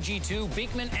from DG2,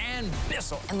 Beekman, and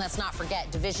Bissell. And let's not forget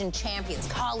division champions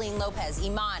Colleen Lopez,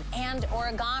 Iman, and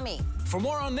Origami. For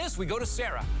more on this, we go to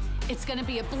Sarah. It's going to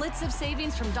be a blitz of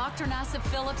savings from Dr. Nassif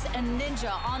Phillips and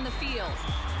Ninja on the field.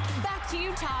 Back to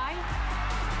you, Ty.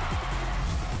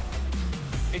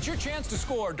 It's your chance to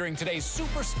score during today's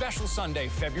super special Sunday,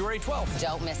 February 12th.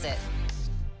 Don't miss it.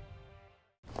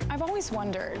 I've always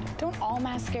wondered, don't all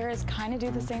mascaras kind of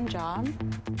do the same job?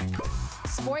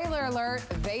 Spoiler alert,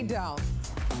 they don't.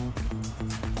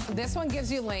 This one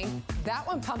gives you length, that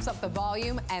one pumps up the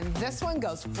volume, and this one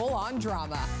goes full-on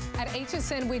drama. At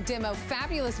HSN, we demo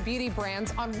fabulous beauty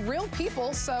brands on real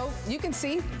people so you can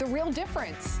see the real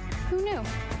difference. Who knew?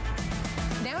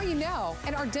 Now you know,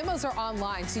 and our demos are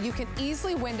online so you can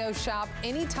easily window shop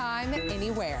anytime,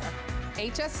 anywhere.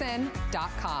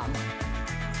 hsn.com.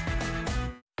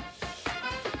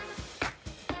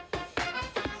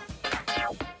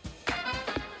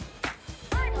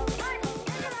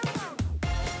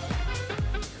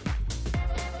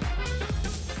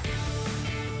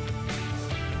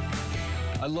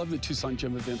 I love the Tucson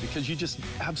Gem event because you just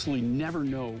absolutely never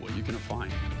know what you're going to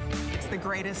find. It's the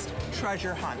greatest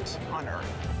treasure hunt on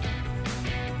earth.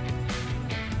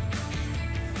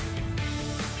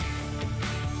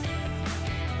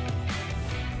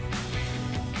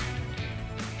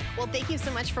 Well, thank you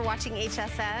so much for watching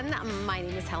HSN. My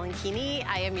name is Helen Keeney.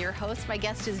 I am your host. My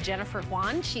guest is Jennifer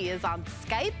Juan. She is on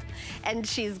Skype, and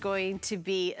she's going to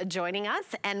be joining us.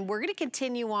 And we're going to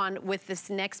continue on with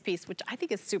this next piece, which I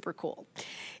think is super cool.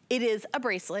 It is a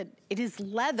bracelet. It is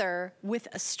leather with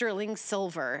a sterling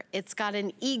silver. It's got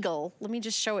an eagle. Let me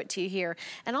just show it to you here.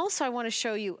 And also, I want to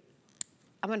show you,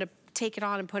 I'm going to take it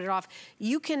on and put it off.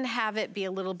 You can have it be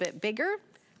a little bit bigger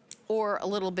or a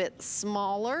little bit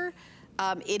smaller.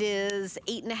 It is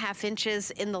 8.5 inches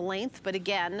in the length, but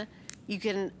again, you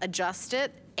can adjust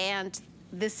it, and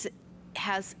this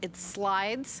has, it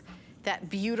slides,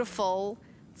 that beautiful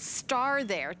star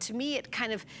there. To me, it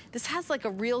kind of, this has like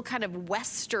a real kind of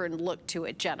Western look to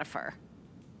it, Jennifer.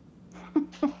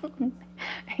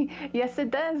 Yes,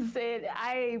 it does.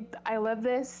 I love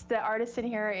this. The artist in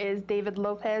here is David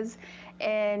Lopez,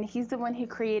 and he's the one who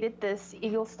created this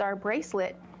Eagle Star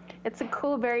bracelet. It's a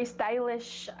cool, very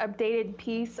stylish, updated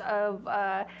piece of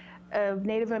of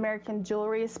Native American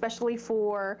jewelry, especially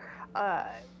for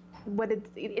what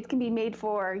it can be made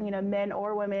for, you know, men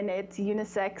or women. It's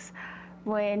unisex.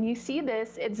 When you see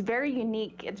this, it's very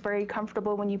unique. It's very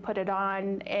comfortable when you put it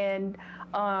on, and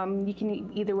you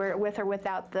can either wear it with or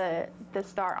without the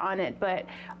star on it. But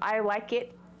I like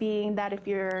it, being that if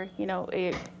you're, you know,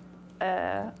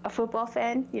 a football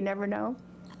fan, you never know.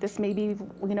 This may be,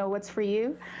 you know, what's for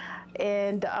you.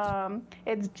 And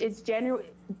it's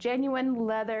genuine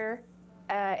leather,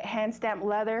 hand stamped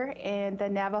leather, and the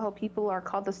Navajo people are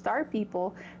called the Star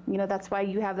People. You know, that's why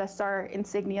you have the star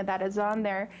insignia that is on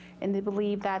there, and they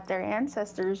believe that their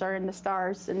ancestors are in the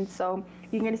stars. And so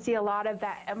you're going to see a lot of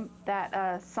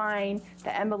that sign,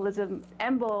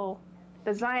 the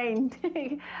design.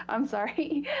 I'm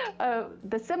sorry,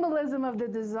 the symbolism of the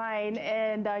design,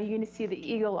 and you're going to see the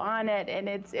eagle on it, and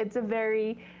it's a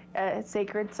very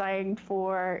sacred sign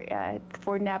for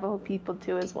Navajo people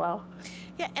too as well.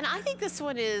 Yeah, and I think this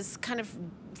one is kind of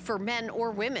for men or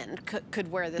women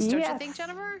could wear this, don't you think,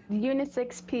 Jennifer?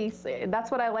 Unisex piece. That's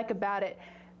what I like about it,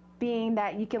 being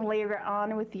that you can layer it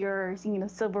on with your, you know,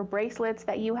 silver bracelets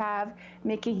that you have,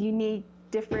 make a unique,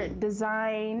 different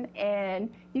design,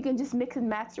 and you can just mix and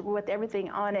match it with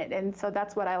everything on it. And so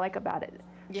that's what I like about it.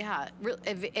 Yeah,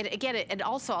 and again, and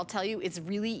also I'll tell you, it's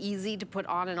really easy to put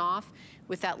on and off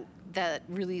with that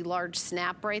really large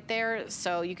snap right there.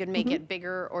 So you can make it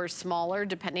bigger or smaller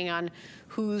depending on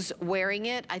who's wearing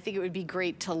it. I think it would be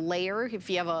great to layer if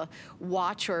you have a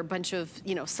watch or a bunch of,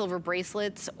 you know, silver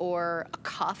bracelets or a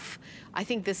cuff. I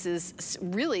think this is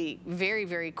really very,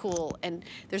 very cool. And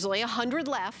there's only 100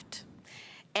 left.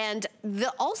 And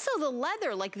also the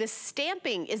leather, like this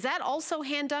stamping, is that also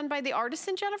hand done by the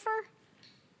artisan, Jennifer?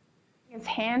 It's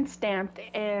hand stamped,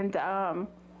 and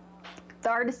the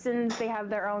artisans, they have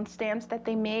their own stamps that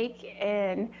they make,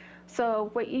 and so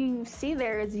what you see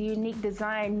there is a unique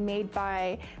design made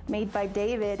by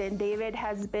David, and David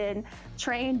has been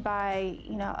trained by,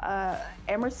 you know,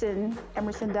 Emerson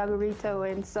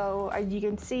Dagarito, and so you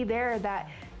can see there that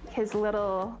his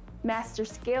little master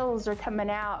skills are coming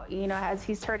out, you know, as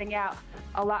he's turning out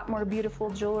a lot more beautiful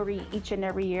jewelry each and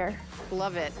every year.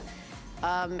 Love it.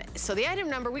 So the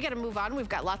item number, we got to move on. We've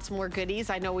got lots more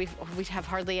goodies. I know we have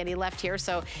hardly any left here,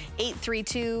 so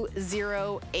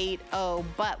 832080.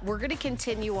 But we're going to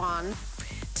continue on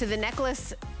to the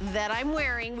necklace that I'm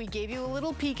wearing. We gave you a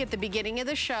little peek at the beginning of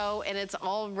the show, and it's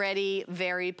already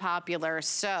very popular.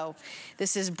 So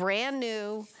this is brand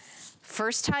new,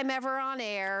 first time ever on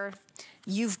air.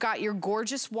 You've got your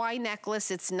gorgeous Y necklace.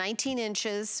 It's 19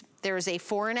 inches. There's a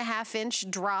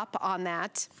 4.5-inch drop on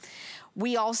that.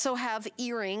 We also have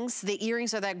earrings. The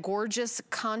earrings are that gorgeous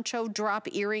concho drop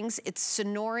earrings. It's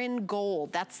Sonoran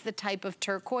gold. That's the type of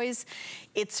turquoise.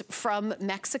 It's from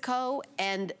Mexico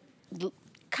and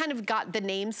kind of got the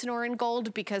name Sonoran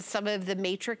gold because some of the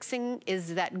matrixing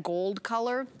is that gold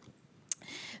color.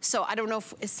 So I don't know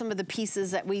if some of the pieces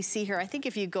that we see here, I think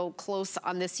if you go close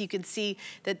on this, you can see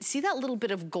that little bit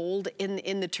of gold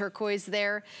in the turquoise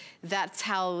there? That's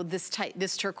how this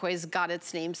turquoise got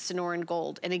its name, Sonoran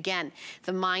gold. And again,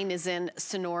 the mine is in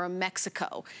Sonora,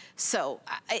 Mexico. So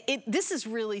this is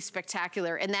really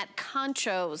spectacular. And that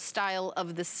concho style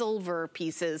of the silver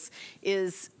pieces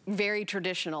is very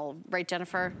traditional, right,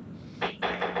 Jennifer?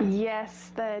 Yes,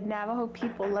 the Navajo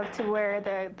people love to wear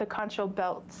the concho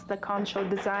belts, the concho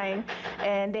design,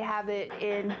 and they have it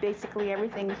in basically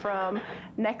everything from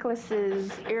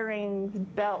necklaces, earrings,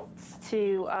 belts,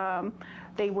 to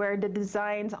they wear the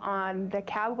designs on the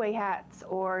cowboy hats,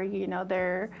 or, you know,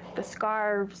 the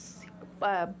scarves,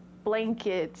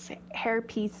 blankets, hair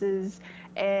pieces.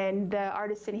 And the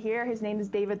artisan here, his name is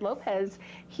David Lopez.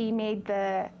 He made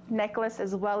the necklace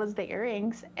as well as the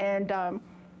earrings, and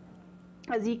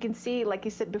as you can see, like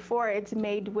you said before, it's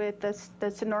made with the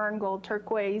Sonoran gold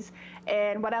turquoise.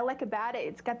 And what I like about it,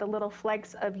 it's got the little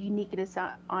flecks of uniqueness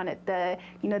on it.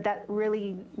 You know, that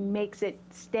really makes it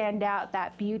stand out,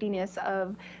 that beautiness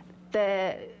of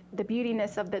the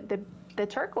beautiness of the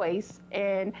turquoise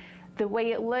and the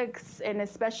way it looks, and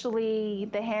especially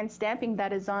the hand stamping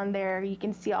that is on there. You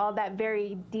can see all that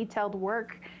very detailed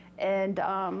work, and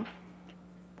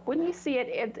when you see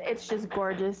it, it's just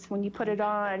gorgeous. When you put it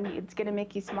on, it's gonna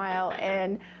make you smile.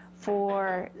 And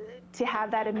to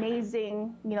have that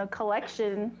amazing, you know,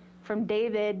 collection from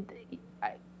David,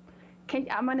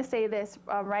 I'm gonna say this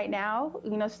right now,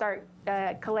 you know, start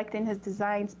collecting his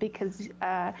designs, because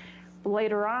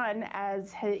later on,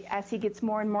 as he gets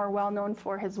more and more well known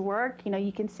for his work, you know,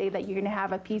 you can say that you're gonna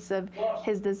have a piece of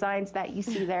his designs that you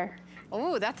see there.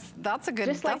 Oh, that's a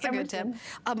good tip.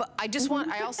 I just want,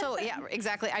 I also, yeah,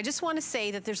 exactly. I just want to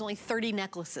say that there's only 30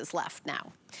 necklaces left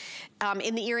now.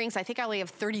 In the earrings, I think I only have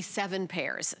 37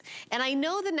 pairs. And I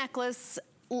know the necklace,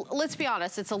 let's be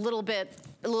honest, it's a little bit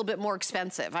more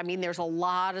expensive. I mean, there's a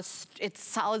lot of, it's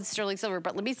solid sterling silver,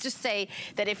 but let me just say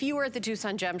that if you were at the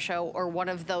Tucson Gem Show or one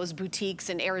of those boutiques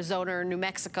in Arizona or New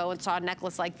Mexico and saw a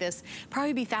necklace like this,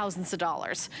 probably be thousands of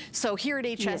dollars. So here at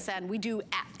HSN, we do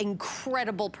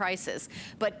incredible prices.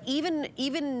 But even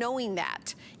knowing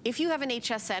that, if you have an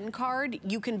HSN card,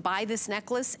 you can buy this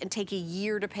necklace and take a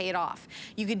year to pay it off.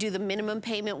 You could do the minimum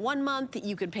payment 1 month,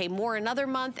 you could pay more another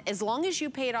month. As long as you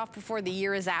pay it off before the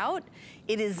year is out,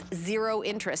 it is 0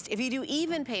 interest. If you do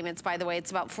even payments, by the way,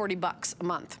 it's about $40 a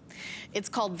month. It's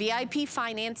called VIP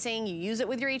financing. You use it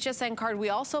with your HSN card. We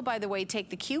also, by the way, take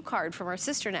the Q card from our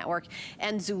sister network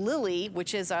and Zulily,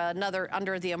 which is another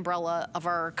under the umbrella of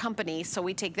our company. So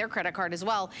we take their credit card as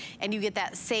well. And you get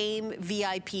that same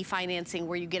VIP financing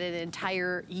where you get an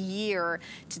entire year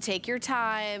to take your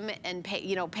time and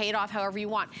pay, pay it off however you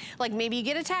want. Like maybe you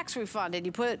get a tax refund and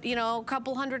you put, a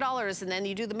couple $100 and then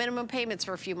you do the minimum payments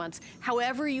for a few months.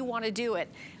 However you want to do it.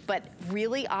 But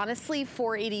really, honestly,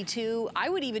 $482, I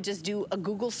would even just do a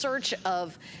Google search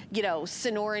of,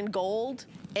 Sonoran gold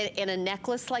and a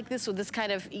necklace like this with this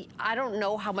kind of, I don't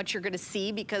know how much you're going to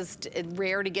see because it's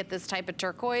rare to get this type of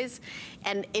turquoise.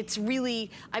 And it's really,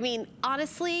 I mean,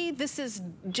 honestly, this is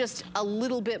just a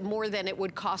little bit more than it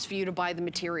would cost for you to buy the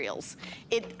materials.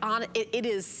 It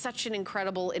is such an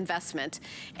incredible investment.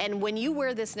 And when you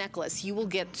wear this necklace, you will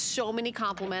get so many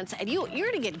compliments and you're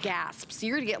going to get gasps.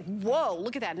 You're going to get, whoa,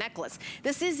 look at that necklace.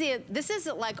 This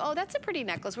isn't like, oh, that's a pretty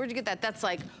necklace. Where'd you get that? That's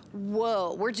like,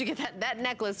 whoa, where'd you get that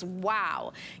necklace?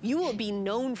 Wow. You will be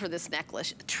known for this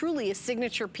necklace. Truly a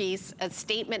signature piece, a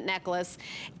statement necklace,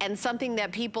 and something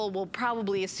that people will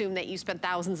probably assume that you spent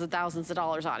thousands and thousands of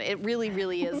dollars on. It really,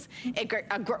 really is,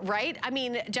 right? I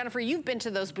mean, Jennifer, you've been to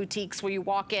those boutiques where you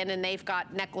walk in and they've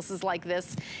got necklaces like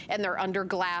this and they're under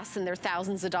glass and they're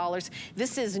thousands of dollars.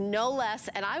 This is no less,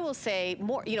 and I will say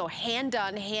more, hand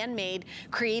done, handmade,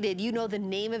 created. You know the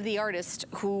name of the artist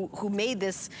who made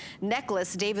this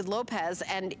necklace, David Lopez,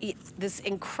 and this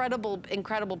incredible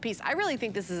piece. I really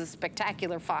think this is a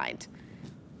spectacular find.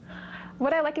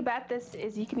 What I like about this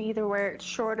is you can either wear it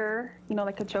shorter,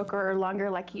 like a choker, or longer,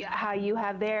 like how you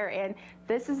have there. And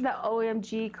this is the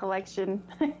OMG collection.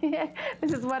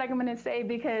 This is what I'm going to say,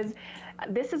 because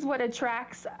this is what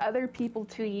attracts other people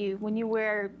to you when you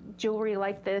wear jewelry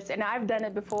like this. And I've done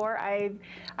it before. I've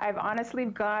honestly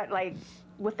got, like,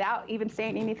 without even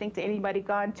saying anything to anybody,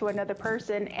 gone to another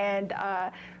person and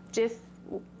just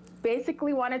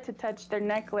basically wanted to touch their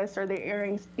necklace or their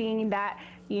earrings, being that,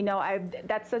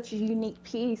 that's such a unique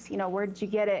piece, where did you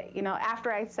get it?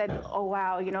 After I said, oh,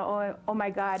 wow, oh my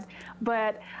God.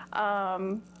 But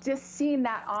just seeing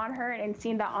that on her and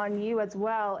seeing that on you as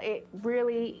well, it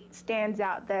really stands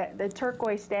out. The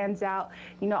turquoise stands out,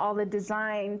 all the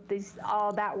design,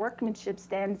 all that workmanship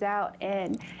stands out.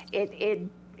 And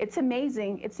it's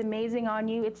amazing. It's amazing on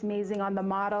you. It's amazing on the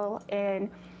model. And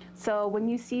so when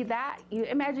you see that, you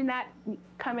imagine that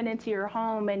coming into your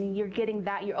home and you're getting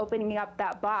that, you're opening up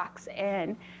that box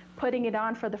and putting it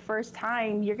on for the first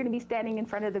time. You're going to be standing in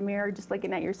front of the mirror just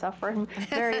looking at yourself for a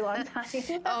very long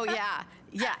time. Oh, yeah.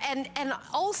 Yeah. And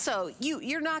also,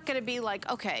 you're not going to be like,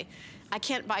 okay, I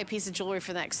can't buy a piece of jewelry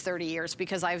for the next 30 years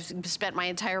because I've spent my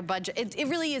entire budget. It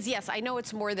really is, yes, I know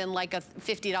it's more than like a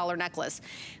 $50 necklace,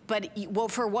 but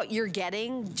for what you're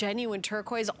getting, genuine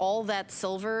turquoise, all that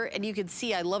silver, and you can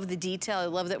see, I love the detail. I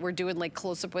love that we're doing like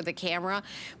close up with the camera,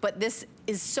 but this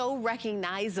is so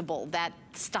recognizable, that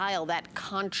style, that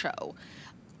concho.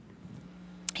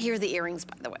 Here are the earrings,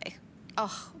 by the way.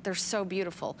 Oh, they're so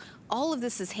beautiful. All of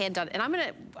this is hand done, and I'm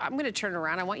gonna turn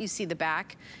around. I want you to see the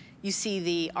back. You see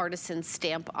the artisan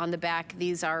stamp on the back.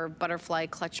 These are butterfly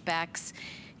clutch backs.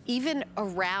 Even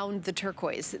around the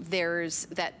turquoise, there's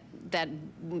that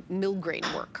mill grain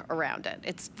work around it.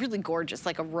 It's really gorgeous,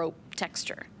 like a rope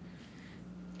texture.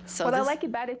 So what I like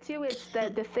about it too is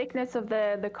the thickness of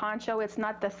the concho. It's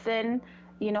not the thin,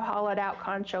 hollowed out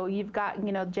concho. You've got,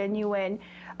 genuine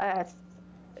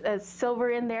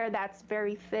silver in there that's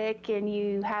very thick, and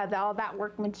you have all that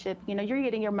workmanship. You're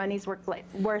getting your money's worth,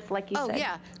 like you said. Oh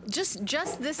yeah, just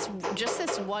this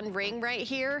one ring right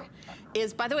here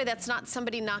is, by the way, that's not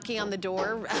somebody knocking on the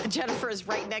door. Jennifer is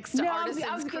right next to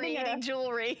artisans creating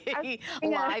jewelry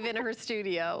live in her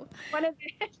studio. One of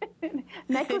the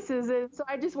necklaces, so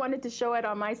I just wanted to show it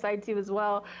on my side too as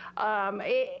well.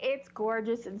 It's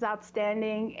gorgeous, it's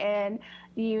outstanding, and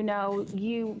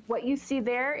what you see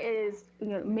there is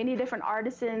many different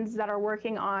artisans that are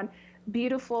working on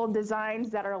beautiful designs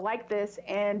that are like this,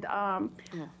 and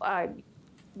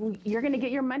you're going to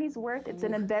get your money's worth. It's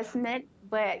an investment,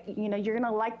 but you're going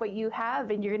to like what you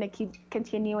have, and you're going to keep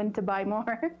continuing to buy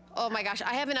more. Oh my gosh,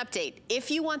 I have an update.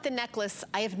 If you want the necklace,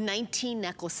 I have 19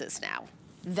 necklaces now.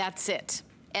 That's it.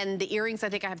 And the earrings, I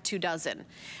think I have 2 dozen.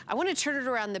 I want to turn it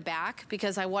around the back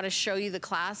because I want to show you the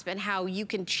clasp and how you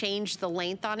can change the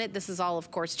length on it. This is all,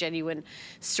 of course, genuine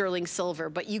sterling silver,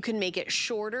 but you can make it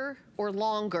shorter or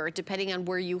longer depending on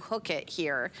where you hook it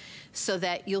here, so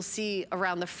that you'll see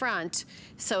around the front.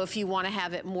 So if you want to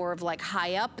have it more of like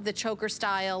high up, the choker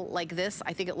style like this,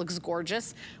 I think it looks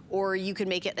gorgeous. Or you can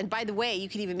make it, and by the way, you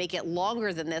can even make it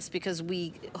longer than this because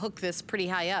we hook this pretty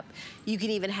high up. You can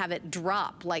even have it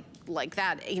drop like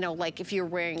that, like if you're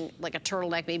wearing like a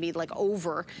turtleneck, maybe like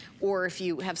over, or if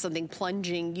you have something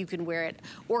plunging, you can wear it,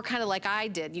 or kind of like I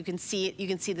did. You can see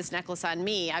this necklace on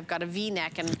me. I've got a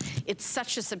V-neck, and it's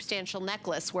such a substantial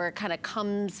necklace where it kind of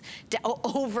comes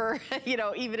over,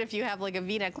 even if you have like a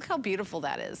V-neck. Look how beautiful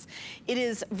that is. It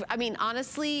is, I mean,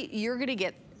 honestly, you're gonna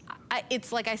get,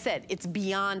 it's like I said, it's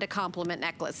beyond a compliment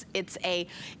necklace. It's a,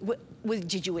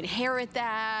 did you inherit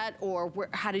that? Or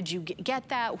how did you get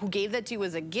that? Who gave that to you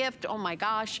as a gift? Oh my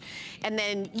gosh. And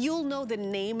then you'll know the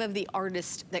name of the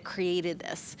artist that created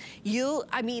this.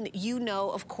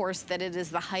 Of course, that it is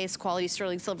the highest quality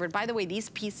sterling silver. And by the way, these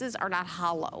pieces are not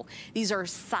hollow. These are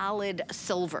solid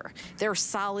silver. They're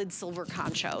solid silver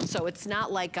concho. So it's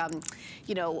not like,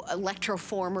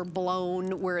 electroform or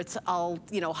blown where it's all,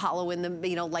 hollow in the,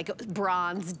 like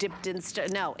bronze dipped in,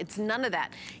 no, it's none of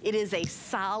that. It is a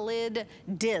solid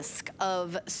disc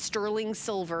of sterling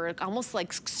silver, almost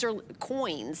like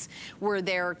coins, where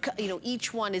they're,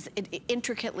 each one is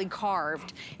intricately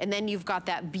carved. And then you've got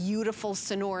that beautiful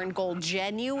Sonoran gold,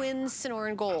 genuine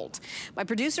Sonoran gold. My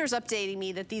producer's updating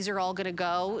me that these are all gonna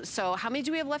go. So how many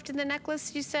do we have left in the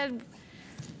necklace? You said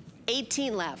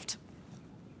 18 left.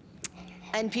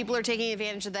 And people are taking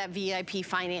advantage of that VIP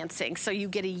financing. So you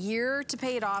get a year to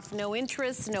pay it off, no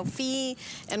interest, no fee.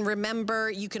 And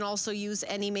remember, you can also use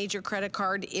any major credit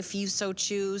card if you so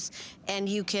choose, and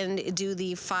you can do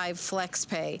the 5 flex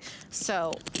pay.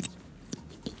 So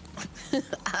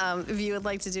if you would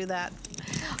like to do that.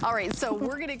 All right, so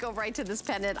we're gonna go right to this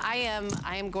pendant. I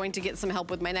am going to get some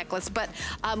help with my necklace, but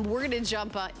we're gonna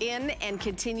jump in and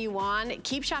continue on.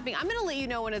 Keep shopping. I'm gonna let you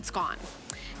know when it's gone.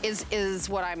 Is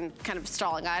what I'm kind of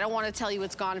stalling. I don't want to tell you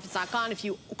it's gone if it's not gone. If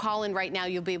you call in right now,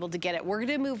 you'll be able to get it. We're going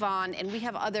to move on, and we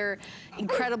have other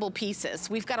incredible pieces.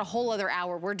 We've got a whole other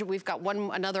hour. We've got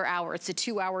another hour. It's a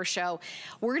 2-hour show.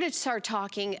 We're going to start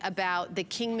talking about the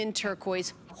Kingman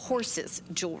turquoise horses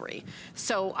jewelry.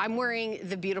 So I'm wearing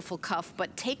the beautiful cuff,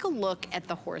 but take a look at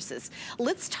the horses.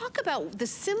 Let's talk about the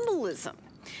symbolism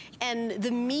and the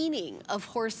meaning of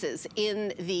horses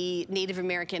in the Native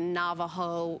American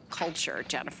Navajo culture,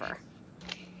 Jennifer.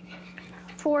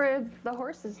 For the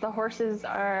horses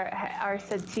are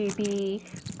said to be,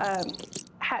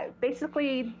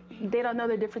 basically, they don't know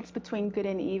the difference between good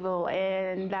and evil,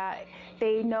 and that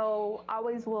they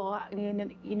always will,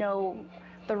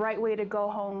 the right way to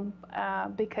go home,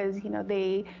 because,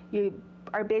 you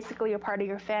are basically a part of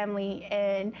your family.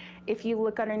 And if you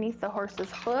look underneath the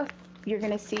horse's hoof, you're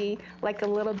gonna see like a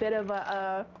little bit of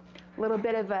a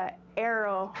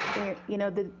arrow,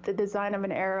 the design of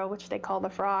an arrow, which they call the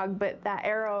frog, but that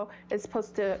arrow is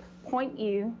supposed to point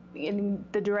you in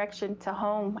the direction to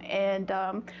home. And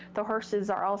the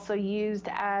horses are also used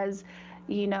as,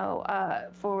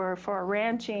 for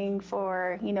ranching,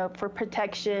 for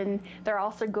protection. They're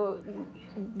also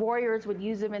warriors would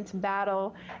use them into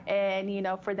battle, and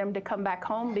for them to come back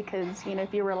home, because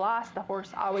if you were lost, the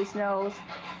horse always knows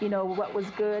what was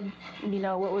good,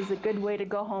 what was a good way to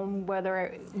go home, whether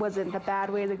it wasn't the bad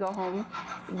way to go home.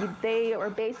 They are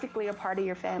basically a part of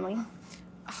your family.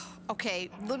 Okay,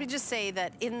 let me just say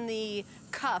that in the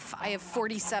cuff, I have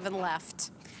 47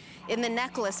 left. In the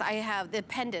necklace, I have the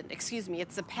pendant,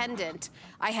 it's the pendant.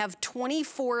 I have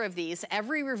 24 of these.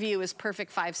 Every review is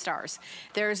perfect 5 stars.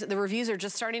 The reviews are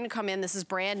just starting to come in. This is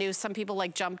brand new. Some people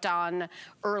jumped on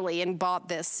early and bought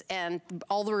this, and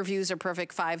all the reviews are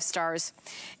perfect 5 stars.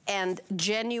 And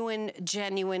genuine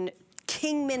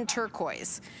Kingman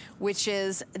turquoise, which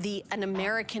is an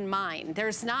American mine.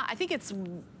 I think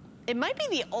it might be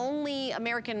the only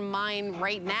American mine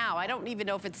right now. I don't even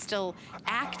know if it's still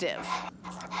active.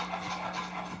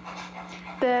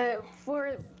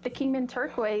 For the Kingman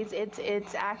turquoise,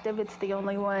 it's active. It's the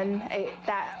only one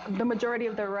that the majority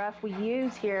of the rough we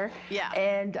use here. Yeah.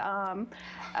 And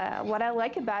what I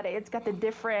like about it, it's got the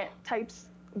different types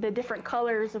the different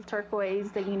colors of turquoise,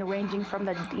 that, you know, ranging from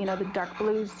the, you know, the dark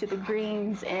blues to the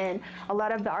greens, and a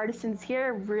lot of the artisans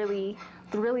here really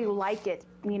like it,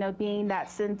 you know, being that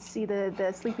since see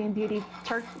the Sleeping Beauty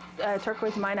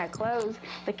turquoise mine at close,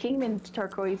 the Kingman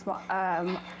turquoise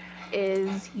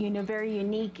is, you know, very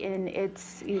unique in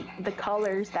its the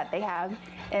colors that they have.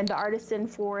 And the artisan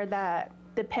for the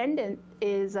pendant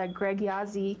is Greg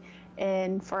Yazzie.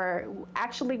 And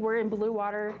actually we're in Blue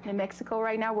Water, New Mexico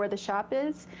right now, where the shop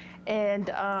is. And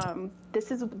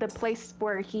this is the place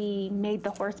where he made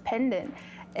the horse pendant.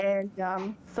 And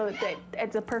so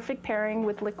it's a perfect pairing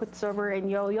with liquid silver, and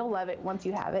you'll love it once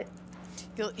you have it.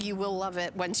 You will love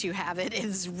it once you have it.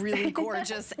 It's really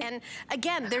gorgeous. And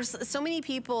again, there's so many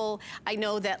people I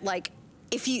know that, like,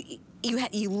 if you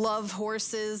love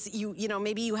horses, you know,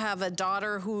 maybe you have a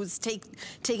daughter who's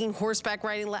taking horseback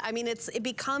riding. I mean, it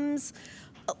becomes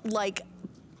like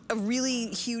a really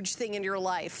huge thing in your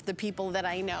life, the people that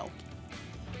I know.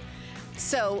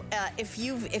 So if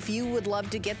you would love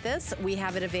to get this, we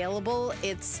have it available.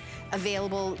 It's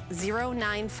available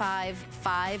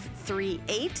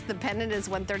 095538. The pendant is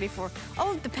 $134.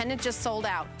 Oh, the pendant just sold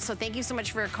out. So thank you so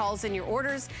much for your calls and your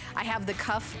orders. I have the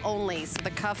cuff only, so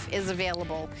the cuff is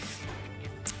available.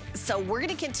 So we're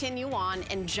gonna continue on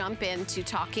and jump into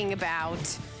talking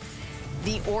about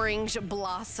the orange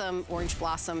blossom,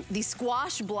 the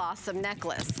squash blossom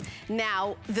necklace.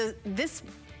 Now,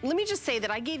 let me just say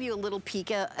that I gave you a little peek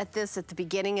at this at the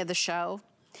beginning of the show.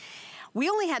 We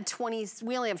only have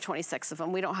 26 of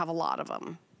them. We don't have a lot of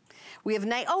them. We have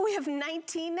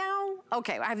 19 now?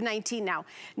 Okay, I have 19 now.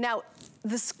 Now,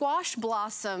 the squash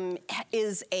blossom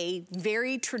is a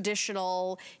very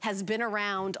traditional, has been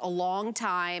around a long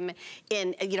time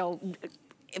in, you know,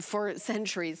 for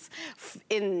centuries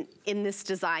in this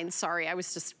design. Sorry, I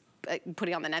was just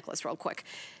putting on the necklace real quick.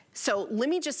 So let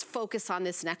me just focus on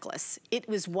this necklace. It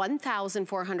was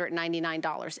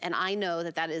 $1,499, and I know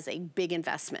that that is a big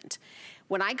investment.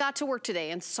 When I got to work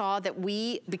today and saw that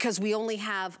because we only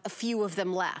have a few of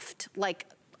them left, like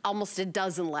almost a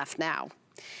dozen left now,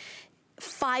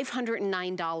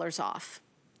 $509 off.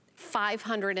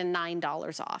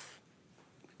 $509 off.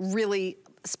 Really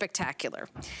spectacular.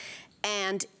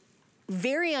 And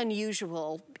very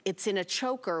unusual. It's in a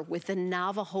choker with the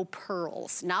Navajo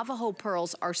pearls. Navajo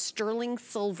pearls are sterling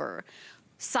silver,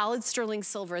 solid sterling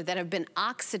silver that have been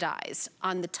oxidized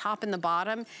on the top and the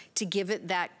bottom to give it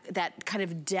that kind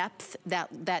of depth,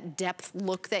 that depth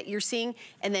look that you're seeing,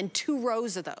 and then 2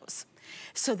 rows of those.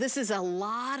 So this is a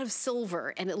lot of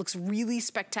silver, and it looks really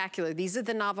spectacular. These are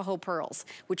the Navajo pearls,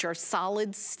 which are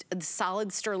solid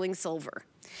sterling silver.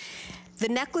 The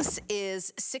necklace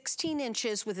is 16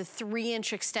 inches with a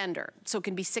 3-inch extender. So it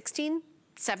can be 16,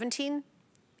 17,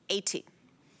 18,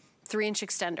 3-inch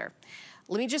extender.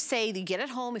 Let me just say, you get it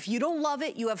home. If you don't love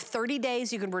it, you have 30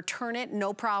 days. You can return it,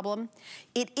 no problem.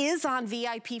 It is on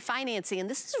VIP financing, and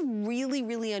this is really,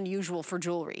 really unusual for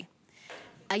jewelry.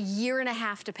 A year and a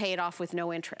half to pay it off with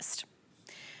no interest.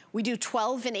 We do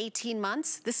 12 and 18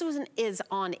 months. This is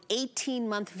on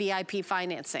 18-month VIP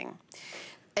financing.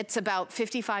 It's about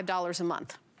 $55 a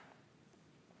month.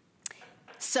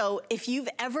 So if you've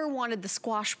ever wanted the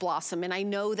squash blossom, and I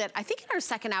know that, I think in our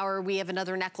second hour we have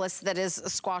another necklace that is a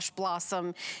squash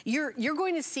blossom, you're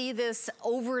going to see this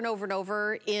over and over and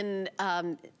over in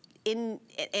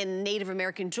Native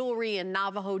American jewelry and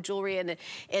Navajo jewelry and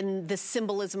the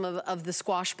symbolism of the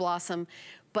squash blossom.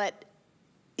 But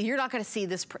you're not gonna see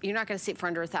this, you're not gonna see it for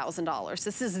under $1,000.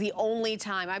 This is the only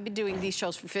time. I've been doing these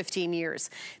shows for 15 years.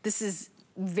 This is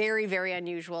very, very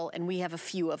unusual, and we have a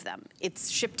few of them. It's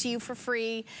shipped to you for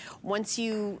free. Once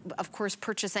you, of course,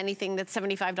 purchase anything that's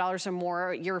 $75 or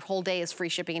more, your whole day is free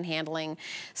shipping and handling.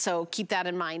 So keep that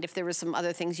in mind if there was some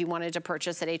other things you wanted to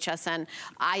purchase at HSN.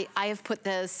 I have put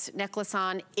this necklace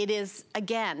on. It is,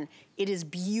 again, it is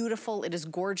beautiful, it is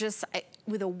gorgeous.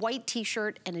 With a white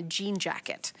t-shirt and a jean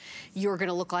jacket, you're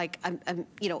gonna look like,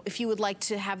 you know, if you would like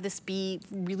to have this be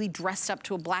really dressed up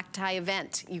to a black tie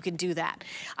event, you can do that.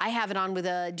 I have it on with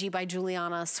a G by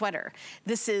Juliana sweater.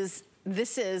 This is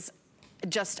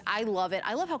just, I love it.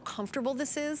 I love how comfortable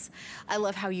this is. I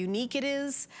love how unique it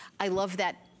is. I love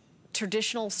that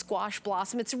traditional squash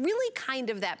blossom. It's really kind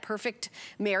of that perfect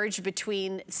marriage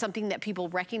between something that people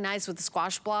recognize with the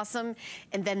squash blossom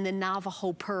and then the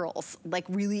Navajo pearls, like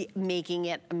really making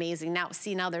it amazing. Now,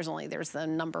 see, now there's the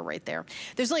number right there.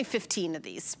 There's only 15 of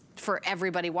these for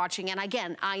everybody watching. And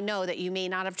again, I know that you may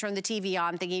not have turned the TV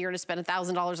on thinking you're gonna spend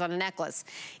 $1,000 on a necklace.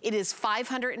 It is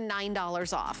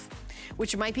 $509 off.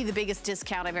 which might be the biggest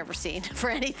discount I've ever seen for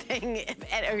anything,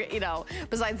 you know,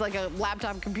 besides like a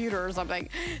laptop computer or something.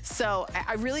 So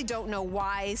I really don't know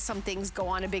why some things go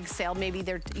on a big sale. Maybe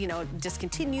they're, you know,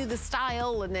 discontinue the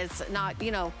style and it's not,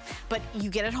 you know, but you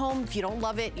get it home. If you don't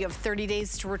love it, you have 30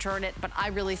 days to return it. But I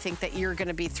really think that you're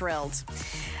gonna be thrilled.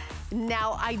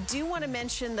 Now, I do want to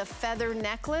mention the feather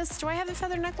necklace. Do I have a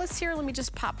feather necklace here? Let me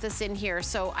just pop this in here.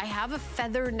 So I have a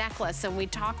feather necklace, and we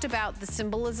talked about the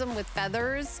symbolism with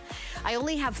feathers. I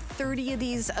only have 30 of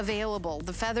these available.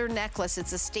 The feather necklace,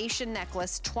 it's a station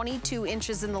necklace, 22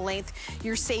 inches in the length.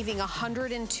 You're saving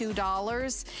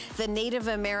 $102. The Native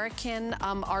American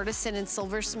artisan and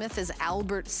silversmith is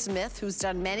Albert Smith, who's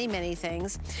done many, many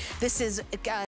things. This is